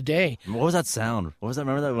 That was the day. What was that sound? What was that?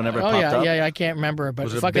 Remember that whenever it Oh popped yeah, up? yeah, I can't remember, but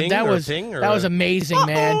Was it a fucking bing that or a was ting or that was a- amazing,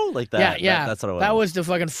 man. Like that. Yeah. That's what it was. That was the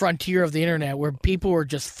fucking frontier of the internet where people were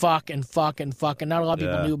just fucking. Not a lot of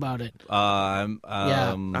people Yeah. knew about it.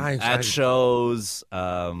 At shows,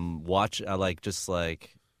 just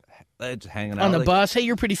hanging out On the like, bus, hey,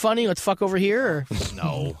 you're pretty funny. Let's fuck over here. Or...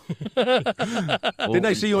 No. Didn't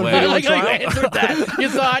I see you on Wait. Video I on like how you Trial? answered that. You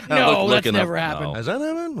thought, no, that's looking never up, happened. no. Has that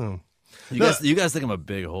happened? No. You guys think I'm a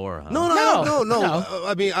big whore, huh? No. No.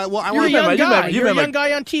 I mean, I You're a want young you guy. met- You're a you met young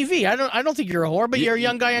guy on TV. I don't think you're a whore, but you're a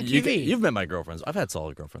young guy on TV. You've met my girlfriends. I've had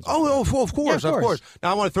solid girlfriends. Oh, of course, Yeah, of course.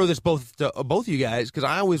 Now I want to throw this both to both of you guys because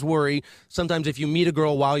I always worry sometimes if you meet a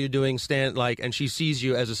girl while you're doing and she sees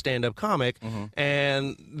you as a stand-up comic,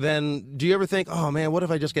 and then do you ever think, oh man, what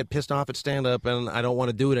if I just get pissed off at stand-up and I don't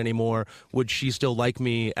want to do it anymore? Would she still like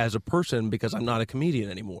me as a person because I'm not a comedian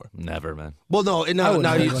anymore? Never, man. Well, no, I wouldn't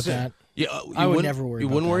worry about that. Yeah, I would never worry You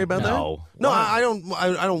about wouldn't that. worry about No. that? No, I don't.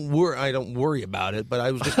 I don't worry about it. But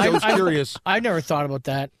I was curious. I never thought about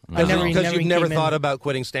that. Because you've never came thought in. about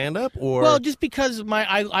quitting stand-up, or Well, just because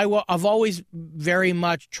I've always very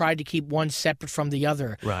much tried to keep one separate from the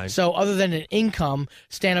other. Right. So other than an income,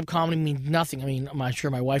 stand-up comedy means nothing. I mean, I'm not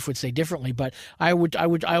sure my wife would say differently, but I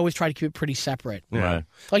always try to keep it pretty separate. Right.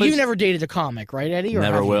 Like you never dated a comic, right, Eddie? Or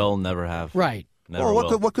Never have you? will, never have. Right. Never well,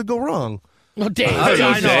 will. what could go wrong? Well, Dave. I know,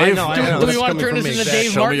 I know. Do That's we want to coming turn from this me. into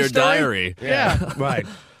Dave Show Martin me your story? diary. Yeah. Right.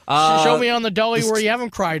 Show me on the dolly where you haven't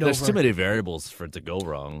cried There's over. too many variables for it to go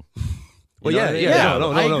wrong. Well, You know yeah, what I mean? yeah.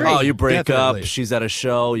 No, I agree. Oh, you break Definitely. up. She's at a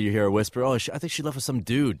show. You hear a whisper. Oh, I think she left with some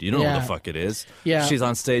dude. You don't know Yeah. who the fuck it is. Yeah. She's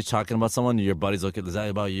on stage talking about someone. Your buddies look at. Is that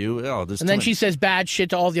about you? Oh, there's. And too then many- she says bad shit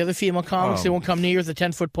to all the other female comics. They won't come near with a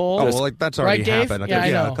 10-foot pole. Oh, well, like that's already Right, Dave? happened. Yeah, I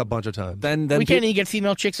know. a bunch of times. Then we pe- can't even get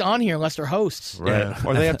female chicks on here unless they're hosts. Right. Yeah.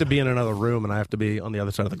 Or they have to be in another room, and I have to be on the other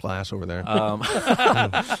side of the glass over there.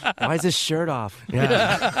 Why is his shirt off?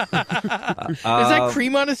 yeah, Is that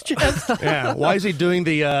cream on his chest? yeah. Why is he doing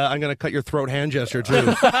the "I'm going to cut your throat" hand gesture too?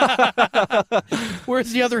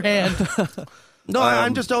 Where's the other hand? No,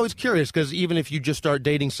 I'm just always curious because even if you just start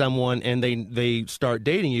dating someone and they start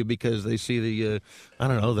dating you because they see the I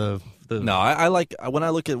don't know the. No, I like when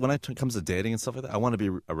it comes to dating and stuff like that. I want to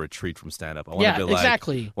be a retreat from stand-up. I want to be like,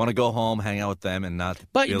 exactly. Want to go home, hang out with them, and not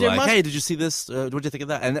But be there like, must- hey, did you see this? What did you think of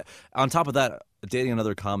that? And on top of that, dating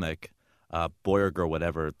another comic, boy or girl,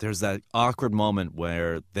 whatever. There's that awkward moment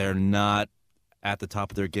where they're not at the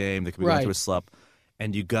top of their game. They could be going Right. through a slump.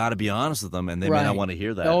 And you got to be honest with them, and they may Right. not want to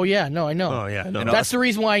hear that. Oh yeah, no, I know. Oh yeah, no. That's the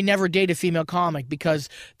reason why I never date a female comic, because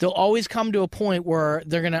they'll always come to a point where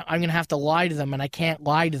I'm gonna have to lie to them, and I can't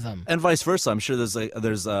lie to them. And vice versa. I'm sure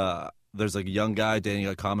there's a young guy dating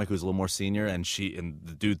a comic who's a little more senior, and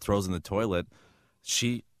the dude throws in the toilet.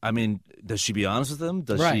 Does she be honest with him?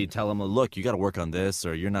 Does she Right. tell him, look, you got to work on this,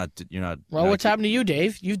 or you're not? Well, what's happened to you,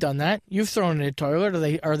 Dave? You've done that. You've thrown in a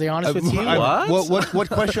toilet. Are they honest with you? What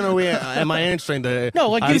question am I answering? No,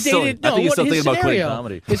 like you dated. No, I think he's what still his thinking about quitting scenario?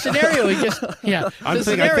 comedy. His scenario, he just the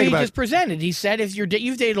scenario he about- just presented. He said if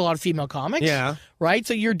you've dated a lot of female comics, Yeah. right.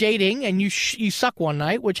 So you're dating and you suck one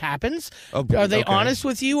night, which happens. Oh, Are they okay. honest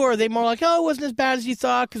with you, or are they more like, oh, it wasn't as bad as you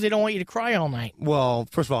thought, because they don't want you to cry all night? Well,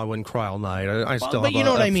 first of all, I wouldn't cry all night. I still but have you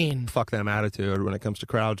know what I mean. Fuck them attitude when it comes to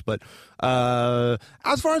crowds. But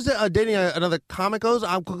as far as dating another comic goes,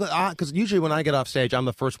 because usually when I get off stage, I'm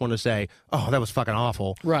the first one to say, "Oh, that was fucking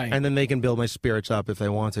awful," Right. And then they can build my spirits up if they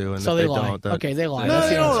want to. And So if they they lie. don't, then... Okay, they lie. No, That's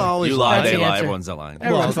they the don't answer. always You lie, That's they the lie, answer. everyone's not lying.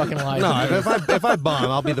 Everyone fucking lies. No, if I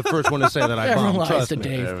bomb, I'll be the first one to say that I Everyone bombed. lies Trust to me.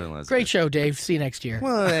 Dave. Everyone lies to Great Dave. show, Dave. See you next year.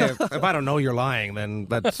 Well, if I don't know you're lying, then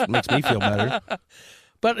that makes me feel better.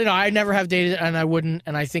 But I never have dated, and I wouldn't.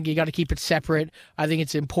 And I think you got to keep it separate. I think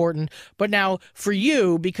it's important. But now, for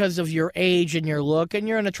you, because of your age and your look, and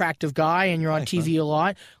you're an attractive guy, and you're on TV a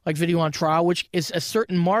lot, like Video on Trial, which is a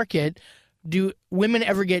certain market. Do women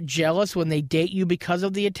ever get jealous when they date you because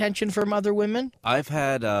of the attention from other women? I've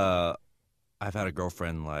had a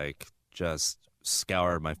girlfriend just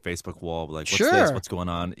scour my Facebook wall, like, what's Sure. this? What's going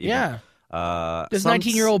on? Even, Yeah. This some-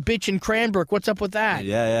 19-year-old bitch in Cranbrook. What's up with that?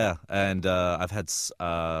 Yeah. And I've had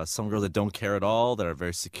some girls that don't care at all, that are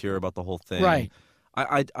very secure about the whole thing. Right.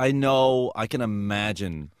 I know, I can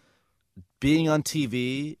imagine being on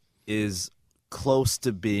TV is close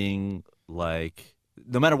to being like,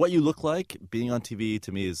 no matter what you look like, being on TV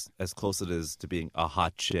to me is as close as it is to being a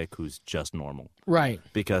hot chick who's just normal. Right.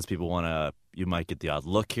 Because you might get the odd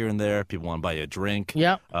look here and there. People want to buy you a drink.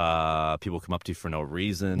 Yep. People come up to you for no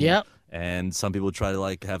reason. Yep. And some people try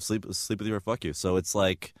to have sleep with you or fuck you. So it's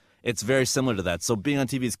like, it's very similar to that. So being on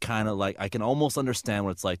TV is kind of like, I can almost understand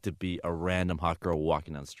what it's like to be a random hot girl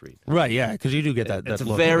walking down the street. Right, yeah, because you do get that. It's that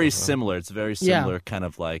look. very similar. It's very similar kind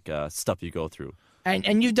of like stuff you go through.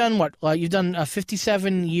 And you've done what? You've done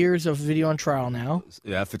 57 years of Video on Trial now.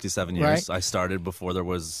 Yeah, 57 years. Right. I started before there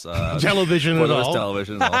was television before at there was all.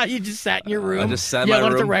 television at all. You just sat in your room. I just sat in yelling my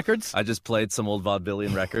at room. the records. I just played some old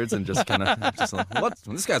vaudevillian records and just kind of what?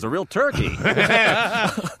 This guy's a real turkey.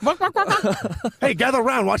 Hey, gather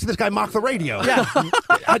around, watch this guy mock the radio. Yeah.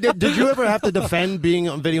 Did you ever have to defend being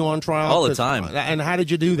on Video on Trial? All the time. And how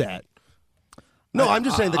did you do that? No, I'm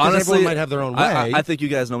just saying that 'cause Honestly, everyone might have their own way. I think you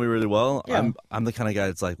guys know me really well. Yeah. I'm the kind of guy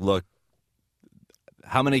that's like, look,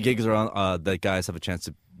 how many gigs are on that guys have a chance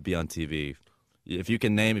to be on TV? If you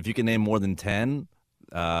can name more than 10,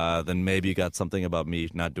 then maybe you got something about me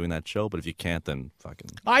not doing that show. But if you can't, then fucking.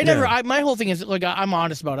 My whole thing is, like, I'm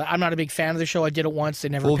honest about it. I'm not a big fan of the show. I did it once. They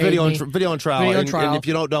never paid Video me. on Video on Trial. Video on and Trial. if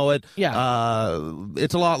you don't know it,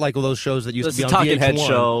 it's a lot like those shows that used It's to be a on talking VH1. head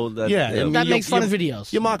show that- yeah, yeah. and That makes fun of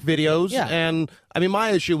videos. You mock videos, Yeah. and I mean, my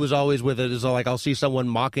issue was always with it is like I'll see someone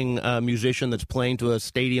mocking a musician that's playing to a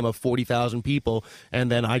stadium of 40,000 people,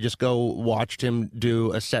 and then I just go watched him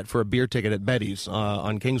do a set for a beer ticket at Betty's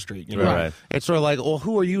on King Street. You know? Right. It's sort of like, well,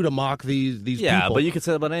 who are you to mock these Yeah, people? but you can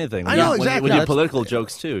say that about anything. I know, When exactly. you do That's- political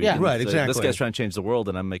jokes too. You Yeah. can Right, say, exactly. This guy's trying to change the world,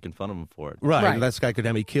 and I'm making fun of him for it. Right, Right. this guy could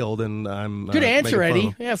have me killed, and I'm Good answer, making fun of Eddie.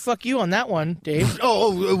 him. Yeah, fuck you on that one, Dave. I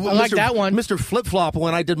like that one. Mr. Flip Flop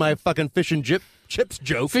when I did my fucking fish and chips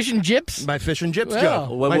joke. Fish and chips? My fish and chips Yeah. joke.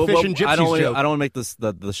 Well, my fish and gypsies I don't joke. want to make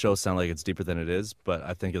the show sound like it's deeper than it is, but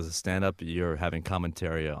I think as a stand-up, you're having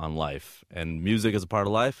commentary on life, and music is a part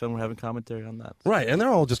of life, and we're having commentary on that. Right, and they're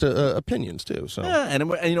all just opinions too. So Yeah,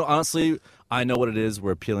 and honestly, I know what it is.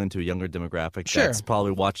 We're appealing to a younger demographic Sure. that's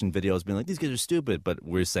probably watching videos, being like, "These guys are stupid," but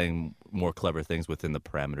we're saying more clever things within the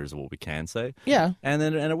parameters of what we can say. Yeah. and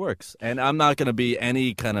it works. And I'm not going to be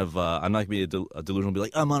any kind of I'm not going to be a delusional. Be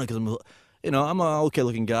like, I'm on it because I'm an okay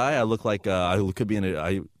looking guy. I look like I could be in a.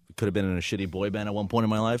 I could have been in a shitty boy band at one point in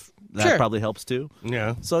my life. That Sure. probably helps too.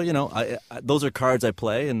 Yeah. So I those are cards I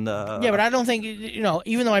play, and Yeah, but I don't think,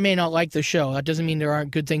 even though I may not like the show, that doesn't mean there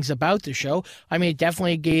aren't good things about the show. I mean, it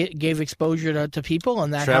definitely gave exposure to people,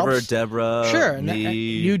 and that Trevor, helps. Deborah, Sure, and me,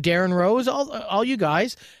 you, Darren Rose, all you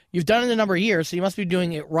guys, you've done it a number of years, so you must be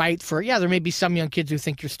doing it right for, there may be some young kids who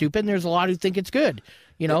think you're stupid, and there's a lot who think it's good.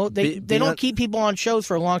 They don't keep people on shows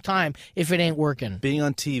for a long time if it ain't working. Being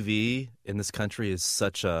on TV in this country is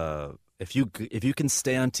such a... If you can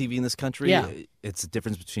stay on TV in this country, it's a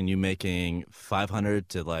difference between you making $500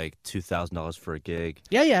 to like $2,000 for a gig.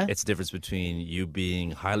 Yeah. It's a difference between you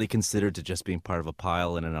being highly considered to just being part of a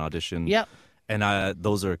pile in an audition. Yep. And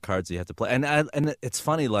those are cards you have to play. And it's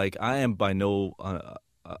funny, like I am by no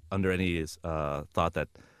under any thought that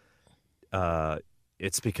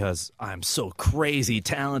it's because I'm so crazy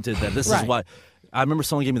talented that this is why. I remember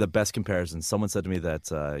someone gave me the best comparison. Someone said to me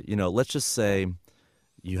that let's just say.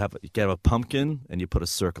 You get a pumpkin and you put a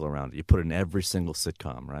circle around it. You put it in every single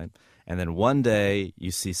sitcom, right? And then one day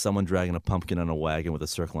you see someone dragging a pumpkin on a wagon with a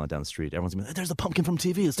circle on it down the street. Everyone's going to be like, there's a pumpkin from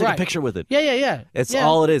TV. Let's take a picture with it. Yeah. It's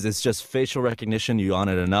all it is. It's just facial recognition. You on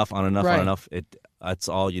it enough. It's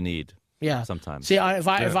all you need. Yeah. Sometimes. See, if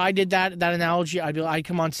I did that analogy, I'd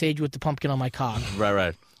come on stage with the pumpkin on my cock.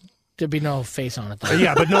 Right. There'd be no face on it,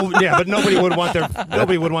 though. But nobody would want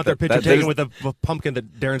their picture taken with a pumpkin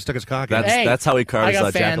that Darren stuck his cock in. That's how he carves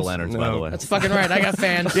jack-o'-lanterns, by the way. That's fucking right. I got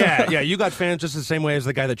fans. Yeah, you got fans just the same way as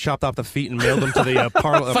the guy that chopped off the feet and mailed them to the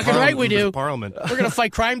Parliament. Fucking right we do. Parliament. We're gonna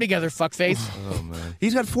fight crime together, fuckface. Oh man.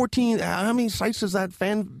 He's got 14. How many sites does that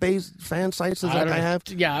fan sites does that guy have?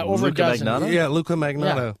 Yeah, over Luca a dozen. Magnotta? Yeah, Luca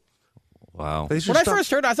Magnotta. Yeah. Wow. When I first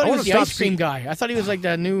heard, I thought he was the ice cream guy. I thought he was like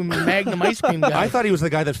the new Magnum ice cream guy. I thought he was the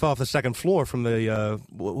guy that fell off the second floor from the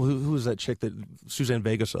who was that chick that Suzanne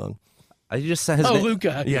Vega sung? You just said his name.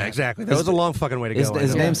 Luca. Yeah, exactly. That was a long fucking way to go.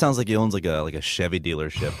 His name sounds like he owns like a Chevy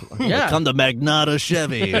dealership. Yeah. Come to Magnotta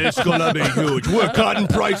Chevy. It's gonna be huge. We're cutting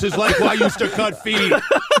prices like I used to cut feet.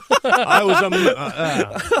 I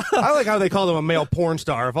like how they call them a male porn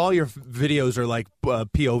star. If all your videos are like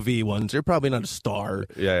POV ones, you're probably not a star.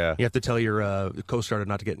 Yeah. You have to tell your co-star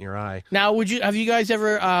not to get in your eye. Now, have you guys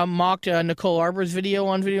ever mocked Nicole Arbour's video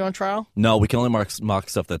on Trial? No, we can only mock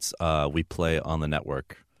stuff that's we play on the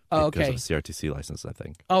network. Oh, because okay. of CRTC license, I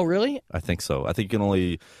think. Oh, really? I think so. I think you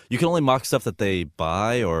can only mock stuff that they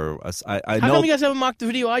buy, or I How know. come you guys haven't mocked the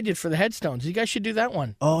video I did for the headstones? You guys should do that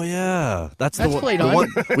one. Oh yeah, that's played the on. one.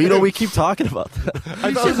 We keep talking about that.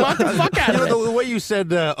 You should mock the fuck out of it. The way you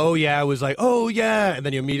said "oh yeah" was like "oh yeah," and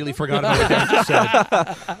then you immediately forgot about what Darren just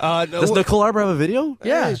said. Does Nicole Arbour have a video?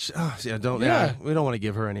 Yeah. We don't want to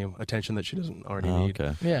give her any attention that she doesn't already need.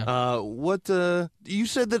 Okay. Yeah. What you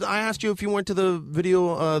said that I asked you if you went to the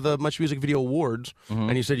video, the Much Music Video Awards,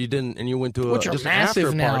 and you said you didn't, and you went to Which are just massive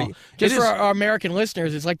after now. party. Just for our American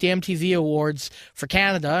listeners, it's like the MTV Awards for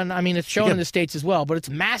Canada, and I mean it's shown in the States as well, but it's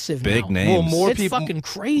massive Big now. names. Well, It's fucking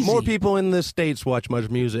crazy. More people in the States watch Much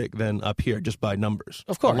Music than up here, just by numbers.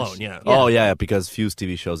 Of course. Alone, yeah. Oh yeah, because Fuse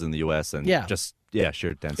TV shows in the U.S. and Yeah.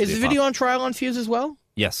 sheer density. Is the of video pop. on Trial on Fuse as well?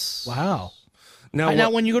 Yes. Wow. Now,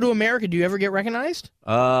 When you go to America, do you ever get recognized?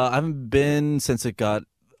 I haven't been since it got.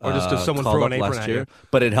 Or just does someone called throw up an apron last at year, you?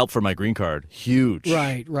 but it helped for my green card. Huge.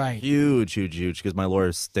 Right. Huge. Because my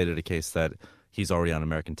lawyer stated a case that he's already on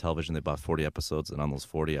American television. They bought 40 episodes, and on those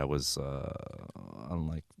 40, I was on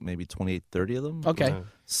like maybe 28, 30 of them. Okay.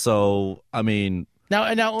 So, I mean,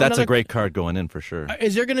 Now that's a great card going in for sure.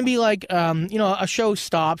 Is there going to be like, a show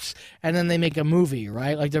stops and then they make a movie,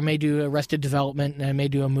 right? Like they may do Arrested Development and they may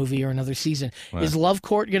do a movie or another season. Right. Is Love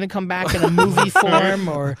Court going to come back in a movie form,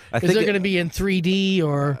 or is think it going to be in 3D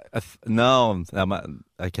or? No,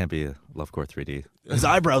 I can't be a Love Court 3D. His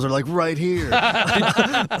eyebrows are like right here.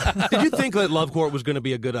 did you think that Love Court was going to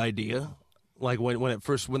be a good idea? Like when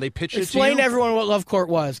they pitched Explain it to to you? everyone what Love Court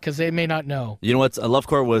was, because they may not know. You know what? Love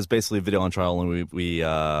Court was basically a video on trial, and we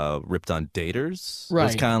ripped on daters. Right. It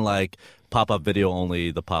was kind of like pop-up video,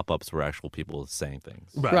 only the pop-ups were actual people saying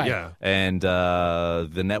things. Right. Yeah. And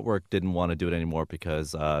the network didn't want to do it anymore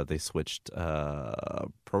because they switched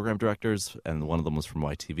program directors, and one of them was from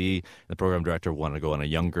YTV. The program director wanted to go on a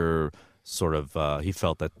younger sort of, he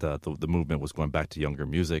felt that the movement was going back to younger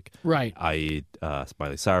music, Right. i.e.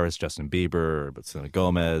 Miley Cyrus, Justin Bieber, Selena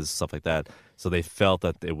Gomez, stuff like that. So they felt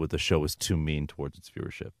that the show was too mean towards its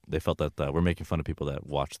viewership. They felt that we're making fun of people that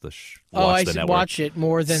watch the network. Watch it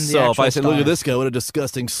more than the So if I actual say, look style. at this guy, what a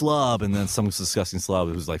disgusting slob, and then some disgusting slob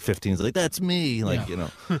who's like 15 is like, that's me, like,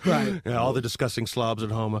 Right. Yeah, all the disgusting slobs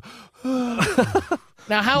at home.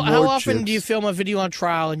 Now, how More often chips. do you film a video on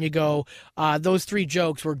trial and you go, those 3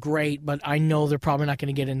 jokes were great, but I know they're probably not going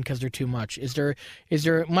to get in because they're too much? Is there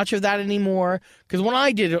much of that anymore? Because when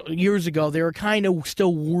I did it years ago, they were kind of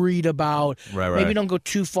still worried about maybe don't go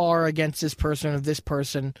too far against this person or this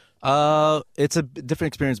person. It's a different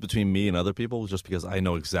experience between me and other people just because I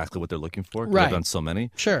know exactly what they're looking for. 'Cause Right. I've done so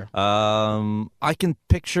many. Sure. I can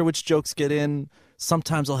picture which jokes get in.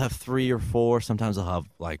 Sometimes I'll have 3 or 4. Sometimes I'll have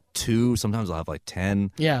like 2. Sometimes I'll have like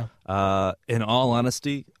 10. Yeah. In all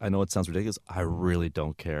honesty, I know it sounds ridiculous. I really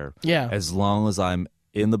don't care. Yeah. As long as I'm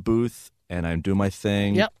in the booth and I'm doing my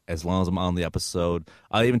thing. Yep. As long as I'm on the episode,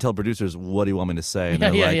 I even tell producers, "What do you want me to say?"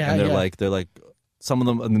 And Yeah, they're like, some of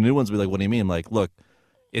them, and the new ones will be like, "What do you mean?" I'm like, look,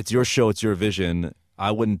 it's your show, it's your vision.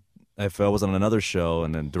 I wouldn't, if I was on another show,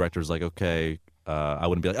 and then director's like, okay. I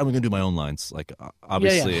wouldn't be like, I'm going to do my own lines. Like,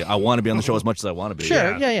 obviously, I want to be on the show as much as I want to be.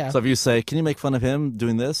 Sure, yeah. So if you say, can you make fun of him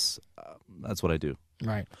doing this? That's what I do.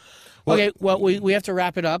 Right. Okay, well, we have to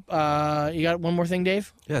wrap it up. You got one more thing,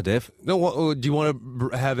 Dave? Yeah, Dave. No, well, do you want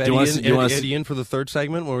to have Eddie in for the third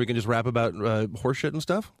segment where we can just rap about horseshit and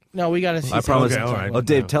stuff? No, we got to see. I promise. Okay, all right. Oh,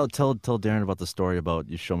 Dave, tell Darren about the story about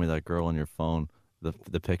you showed me that girl on your phone,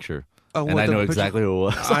 the picture. Oh, and I know exactly who it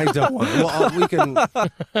was. I don't want. Well, we can.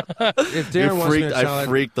 If Darren wants me to tell I it,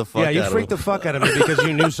 freaked the fuck. Yeah, you out freaked of the fuck out of me because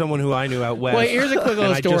you knew someone who I knew out west. Well, here's a quick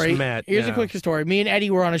little story. Here's a yeah. quick story. Me and Eddie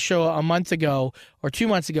were on a show a month ago or 2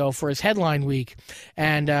 months ago for his headline week,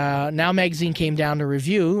 and Now Magazine came down to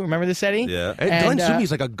review. Remember this, Eddie? Yeah. Glenn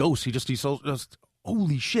Subi's like a ghost. He's so.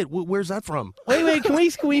 Holy shit! Where's that from? Wait. Can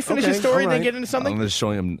we finish the story and then get into something? I'm just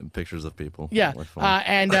showing him pictures of people. Yeah,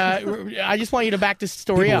 and I just want you to back this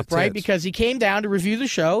story People up, with right? tits. Because he came down to review the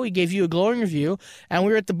show. He gave you a glowing review, and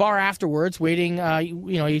we were at the bar afterwards waiting.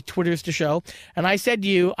 He twitters the show, and I said to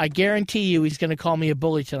you, I guarantee you he's going to call me a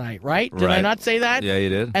bully tonight, right? Did I Right. not say that? Yeah, you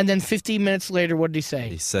did. And then 15 minutes later, what did he say?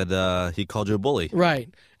 He said he called you a bully. Right.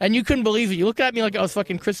 And you couldn't believe it. You looked at me like I was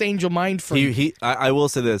fucking Chris Angel mind freak. I will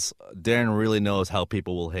say this: Darren really knows how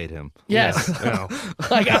people will hate him. Yes. Yeah.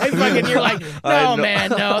 Like you're like, no, man,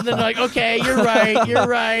 no. And then like, okay, you're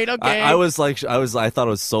right. Okay. I thought it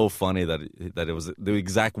was so funny that it was the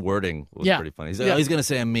exact wording was pretty funny. He said, Yeah. he's gonna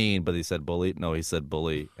say I'm mean, but he said bully. No, he said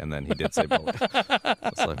bully, and then he did say bully.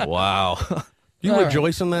 It's like, wow. You All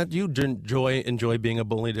rejoice in that? You enjoy being a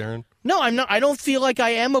bully, Darren? No, I'm not. I don't feel like I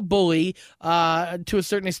am a bully to a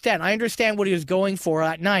certain extent. I understand what he was going for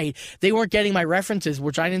that night. They weren't getting my references,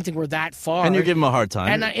 which I didn't think were that far. And you're giving him a hard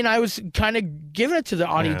time. And I was kind of giving it to the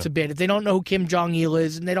audience a bit. If they don't know who Kim Jong-il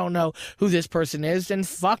is and they don't know who this person is, then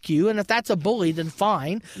fuck you. And if that's a bully, then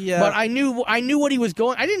fine. Yeah. But I knew what he was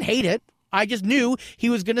going. I didn't hate it. I just knew he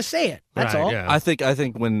was going to say it. That's Right, all. yeah. I think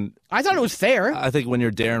when I thought it was fair. I think when you're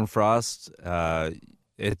Darren Frost,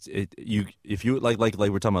 if you like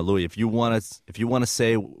we're talking about Louis, if you want to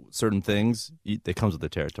say certain things, it comes with the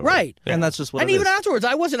territory, Right. And that's just what. And it even is. afterwards,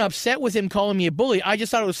 I wasn't upset with him calling me a bully. I just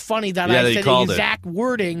thought it was funny that Yeah, I they said the called it. exact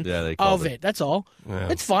wording they called of it. it. That's all.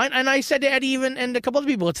 It's fine. And I said to Eddie and a couple other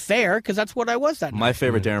people, it's fair because that's what I was that night. My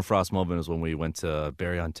favorite Darren Frost moment is when we went to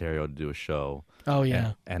Barrie, Ontario to do a show. Oh,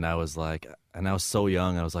 yeah. And I was like, and I was so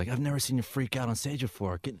young. I was like, I've never seen you freak out on stage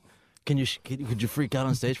before. Could you freak out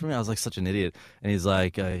on stage for me? I was like such an idiot. And he's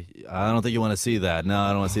like, I don't think you want to see that. No, I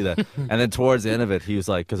don't want to see that. And then towards the end of it, he was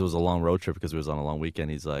like, because it was a long road trip, because we was on a long weekend.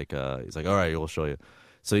 He's like, all right, we'll show you.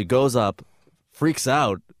 So he goes up, freaks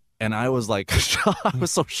out. And I was like, I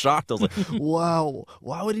was so shocked. I was like, wow,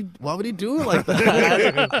 why would he do it like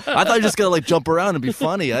that? I thought he was just going to jump around and be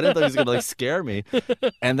funny. I didn't think he was going to scare me.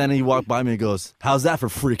 And then he walked by me and goes, how's that for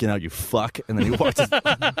freaking out, you fuck? And then he walked.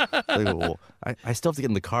 I still have to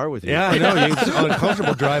get in the car with you. Yeah, I know. It's an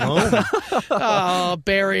uncomfortable drive home. Oh,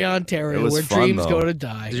 Barrie, Ontario, It was where fun, dreams though. go to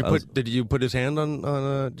die. Did you put his hand on?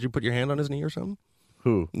 Did you put your hand on his knee or something?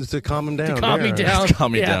 Who? Just to calm him down. Calm me Yeah. down.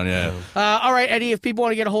 Calm me down, yeah. All right, Eddie, if people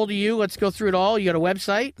want to get a hold of you, let's go through it all. You got a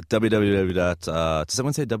website? Does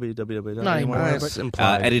someone say www? Not anymore. That's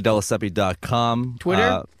implied. EddieDelaSeppe.com.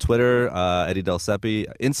 Twitter? Twitter, Eddie Delaseppe.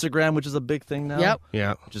 Instagram, which is a big thing now. Yep.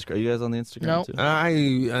 Yeah. Are you guys on the Instagram No. too?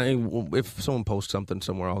 I if someone posts something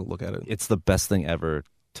somewhere, I'll look at it. It's the best thing ever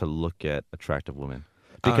to look at attractive women.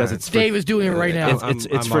 Because right. it's for, Dave is doing it right now. it's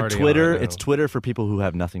I'm for already Twitter. on it now. It's Twitter for people who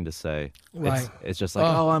have nothing to say. Right. It's just like,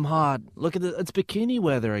 Oh. oh, I'm hot. Look at it's bikini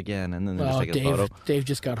weather again, and then they just take a photo. Dave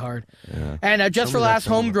just got hard. And just for last,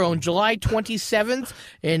 Homegrown, July 27th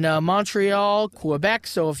in Montreal, Quebec.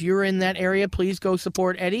 So if you're in that area, please go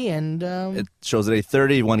support Eddie. And It shows at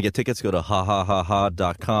 8:30. You want to get tickets? Go to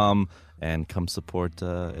hahahaha.com and come support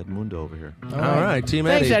Edmundo over here. All right, Team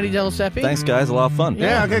thanks, Eddie. Eddie Delaseppe. Thanks, guys. A lot of fun.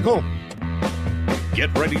 Yeah. Okay. Cool.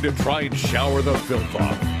 Get ready to try and shower the filth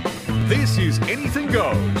off. This is Anything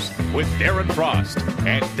Goes with Darren Frost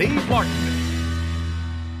and Dave Martin.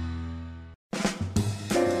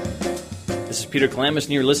 This is Peter Kalamis,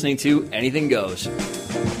 and you're listening to Anything Goes.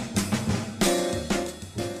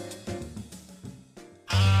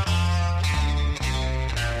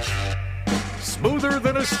 Smoother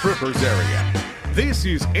than a stripper's area. This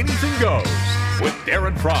is Anything Goes with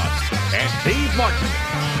Darren Frost and Dave Martin.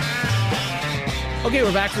 Okay,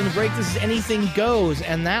 we're back from the break. This is Anything Goes,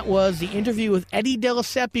 and that was the interview with Eddie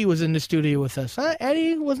Deliseppi was in the studio with us. Huh,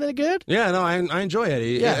 Eddie? Wasn't it good? Yeah, no, I enjoy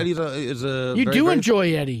Eddie. Yeah. Eddie is a You very, do very...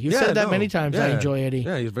 enjoy Eddie. You've said that many times. Yeah. I enjoy Eddie.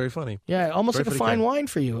 Yeah, he's very funny. Yeah, almost Very like a funny fine guy. wine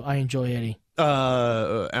for you. I enjoy Eddie.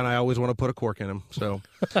 And I always want to put a cork in him. So,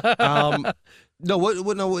 no,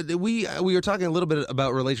 we were talking a little bit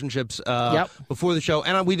about relationships before the show,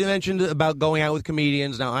 and we mentioned about going out with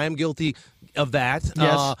comedians. Now, I am guilty of that.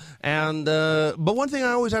 Yes. But one thing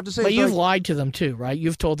I always have to say, But is you've like, lied to them too, right?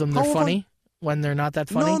 You've told them they're funny when they're not that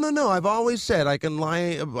funny. No. I've always said I can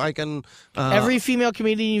lie. I can. Every female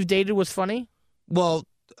comedian you've dated was funny. Well,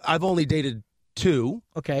 I've only dated 2.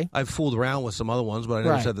 Okay. I've fooled around with some other ones, but I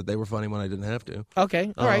never Right. said that they were funny when I didn't have to.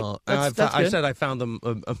 Okay. All right. And That's I good. said I found them.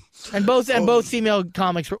 And both female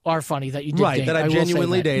comics are funny that you did Right, date. that I I've will say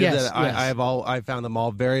genuinely that. dated. Yes, That yes. I found them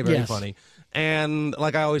all very, very Yes. funny. And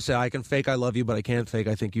like I always say, I can fake I love you, but I can't fake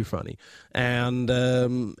I think you're funny. And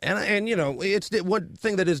you know, it's one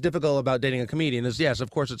thing that is difficult about dating a comedian is, yes,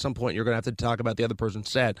 of course, at some point you're going to have to talk about the other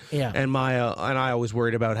person's set. Yeah. And I always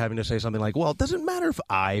worried about having to say something like, "Well, it doesn't matter if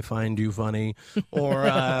I find you funny," or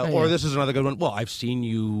or this is another good one. Well, I've seen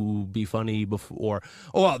you be funny before.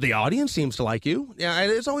 Oh, well, the audience seems to like you. Yeah,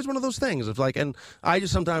 it's always one of those things. It's like, and I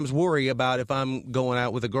just sometimes worry about if I'm going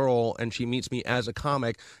out with a girl and she meets me as a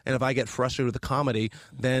comic. And if I get frustrated with the comedy,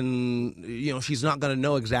 then, you know, she's not going to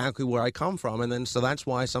know exactly where I come from. And then, so that's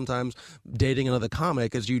why sometimes dating another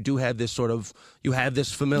comic is you do have this sort of, you have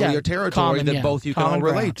this familiar territory that both you can all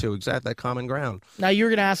relate to. Exactly, that common ground. Now, you were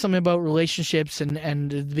going to ask something about relationships and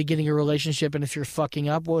the beginning of a relationship and if you're fucking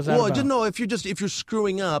up. What was that Well, about? I didn't know if you're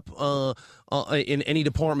screwing up in any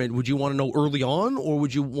department, would you want to know early on, or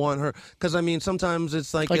would you want her? Because I mean, sometimes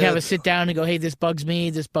it's like have a sit down and go, hey, this bugs me,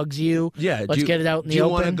 this bugs you. Yeah, let's get it out in the open. Do you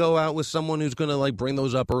open. want to go out with someone who's going to like bring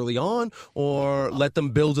those up early on, or let them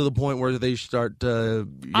build to the point where they start yelling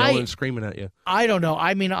and screaming at you? I don't know.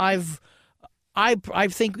 I mean, I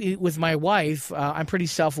think with my wife, I'm pretty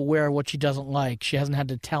self-aware of what she doesn't like. She hasn't had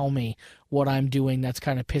to tell me what I'm doing that's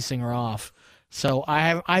kind of pissing her off. So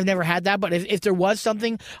I've never had that, but if there was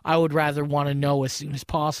something, I would rather want to know as soon as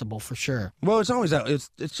possible, for sure. Well, it's always that. It's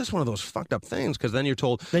just one of those fucked up things, because then you're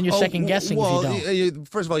told. Then you're second guessing well, if you don't.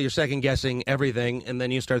 First of all, you're second guessing everything, and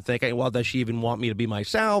then you start thinking, well, does she even want me to be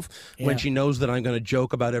myself when she knows that I'm going to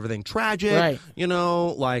joke about everything tragic? Right. You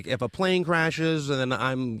know, like if a plane crashes, and then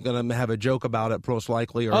I'm going to have a joke about it, most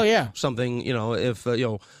likely, or something. You know, if you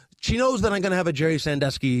know. She knows that I'm going to have a Jerry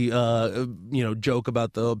Sandusky, joke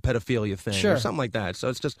about the pedophilia thing or something like that. So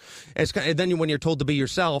it's just, and then when you're told to be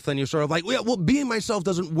yourself, then you're sort of like, well, being myself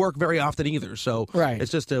doesn't work very often either. So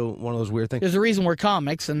it's just one of those weird things. There's a reason we're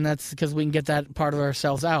comics, and that's because we can get that part of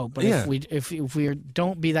ourselves out. But if we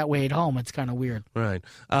don't be that way at home, it's kind of weird. Right.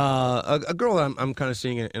 A girl that I'm kind of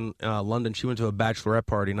seeing in London, she went to a bachelorette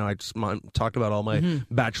party. Now I just talked about all my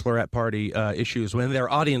bachelorette party issues when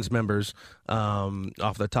they're audience members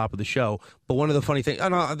off the top of the show. But one of the funny things,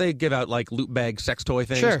 they give out like loot bag sex toy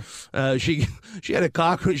things. Sure. She had a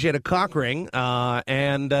cock ring,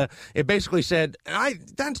 and it basically said,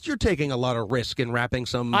 "You're taking a lot of risk in wrapping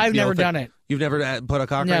some." I've never done it. You've never put a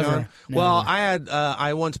cock ring on? Never. Well,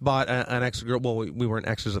 I once bought an ex girl. Well, we weren't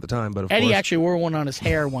exes at the time, but of Eddie course. actually wore one on his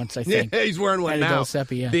hair once, I think. Yeah, he's wearing one Eddie now.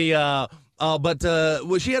 Deliseppi, yeah.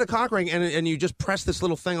 Well, she had a cock ring, and you just press this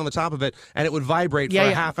little thing on the top of it, and it would vibrate for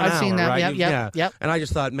half an hour. I've seen that. Right? Yep. And I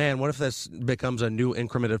just thought, man, what if this becomes a new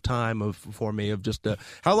increment of time for me of just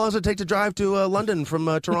how long does it take to drive to London from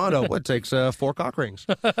Toronto? Well, it takes 4 cock rings.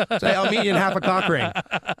 Say, I'll meet you in half a cock ring.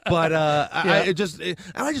 But I just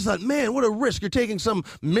thought, man, what a risk! You're taking some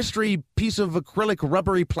mystery piece of acrylic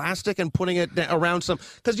rubbery plastic and putting it around some,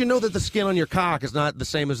 because you know that the skin on your cock is not the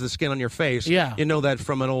same as the skin on your face. Yeah. You know that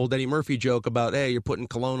from an old Eddie Murphy joke about, hey, you're putting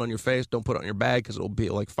cologne on your face, don't put it on your bag because it'll be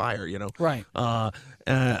like fire, you know? Right. I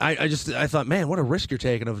thought, man, what a risk you're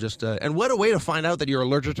taking of just, and what a way to find out that you're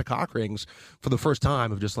allergic to cock rings for the first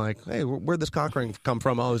time, of just like, hey, where'd this cock ring come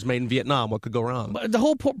from? Oh, it was made in Vietnam. What could go wrong? But the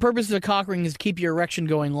whole purpose of the cock ring is to keep your erection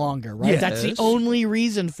going longer, right? Yes. That's the only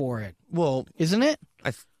reason for it. Well, isn't it?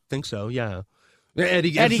 I think so, yeah.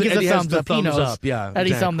 Eddie gives a thumbs up. He knows. Up. Yeah,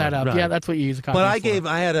 Eddie thumbed that up. Right. Yeah, that's what you use a cock But ring for.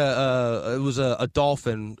 I had it was a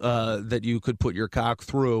dolphin that you could put your cock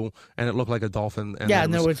through, and it looked like a dolphin. And Yeah,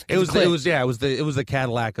 it was the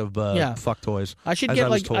Cadillac of fuck toys. I should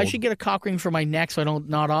get a cock ring for my neck so I don't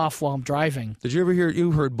nod off while I'm driving. Did you ever hear?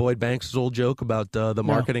 You heard Boyd Banks' old joke about the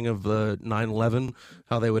marketing of 9/11?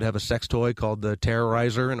 How they would have a sex toy called the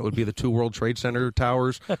Terrorizer, and it would be the 2 World Trade Center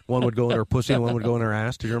towers. One would go in her pussy, and one would go in her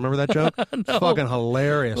ass. Did you remember that joke? No. It's fucking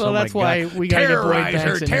hilarious. Well, that's why we got to get Boyd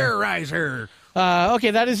Banks in terrorize her.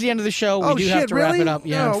 Okay, that is the end of the show. We do have to wrap it up.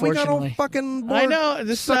 Yeah, no, unfortunately. we got all fucking I know.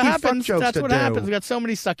 This happens. That's what happens. We We got so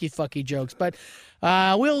many sucky fucky jokes, but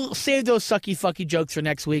we'll save those sucky fucky jokes for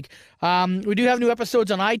next week. We do have new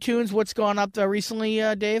episodes on iTunes. What's gone up recently,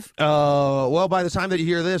 Dave? Well, by the time that you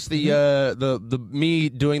hear this, the me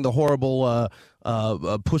doing the horrible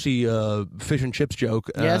pussy fish and chips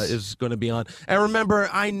joke is going to be on. And remember,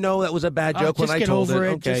 I know that was a bad joke when I told it.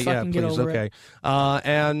 Okay, yeah, please, okay.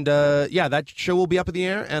 That show will be up in the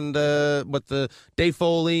air. And with the Dave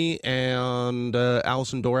Foley and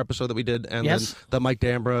Allison Dorr episode that we did, and then the Mike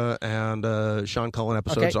Dambra and Sean Cullen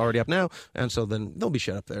episode is already up now. And so then they'll be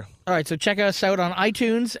shut up there. All right, so check us out on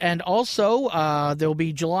iTunes. And also, there will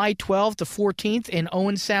be July 12th to 14th in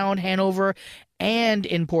Owen Sound, Hanover, and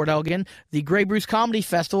in Port Elgin. The Grey Bruce Comedy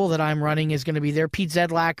Festival that I'm running is going to be there. Pete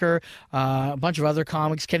Zedlacker, a bunch of other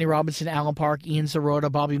comics, Kenny Robinson, Alan Park, Ian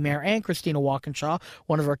Sirota, Bobby Mayer, and Christina Walkinshaw,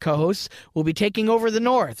 one of our co-hosts, will be taking over the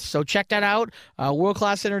North. So check that out.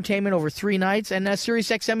 World-class entertainment over 3 nights. And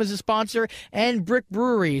SiriusXM is a sponsor, and Brick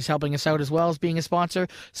Brewery is helping us out as well as being a sponsor.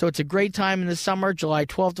 So it's a great time in the summer, July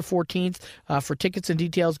 12th to 14th. For tickets and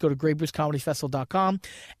details, go to GreyBruceComedyFestival.com.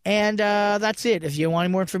 And that's it. If you want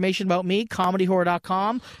any more information about me, comedyhorror.com,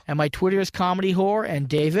 and my Twitter is comedyhorror. And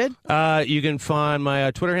David, you can find my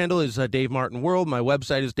Twitter handle is Dave Martin World. My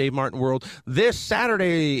website is Dave Martin World. This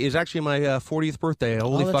Saturday is actually my 40th birthday.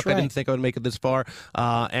 Holy fuck! Right. I didn't think I would make it this far.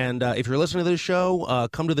 And if you're listening to this show,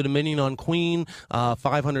 come to the Dominion on Queen,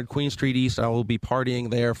 500 Queen Street East. I will be partying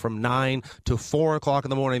there from 9 to 4 o'clock in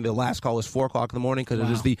the morning. The last call is 4 o'clock in the morning because it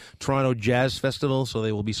is the Toronto Jazz Festival. So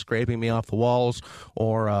they will be scraping me off the walls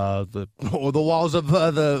or the walls of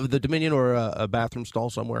the Dominion or a bathroom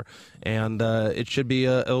stall somewhere, and it'll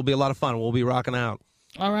be a lot of fun. We'll be rocking out.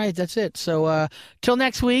 All right, that's it. So till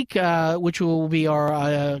next week, which will be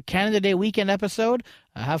our Canada Day weekend episode.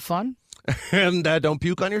 Have fun. And don't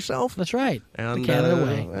puke on yourself. That's right. And, the Canada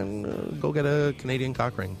way. And go get a Canadian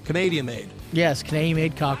cock ring. Canadian made. Yes, Canadian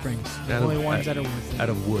made cock rings. The only ones that are worth it. Out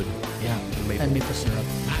of wood. Yeah, and maple syrup.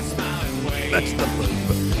 That's the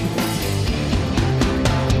move.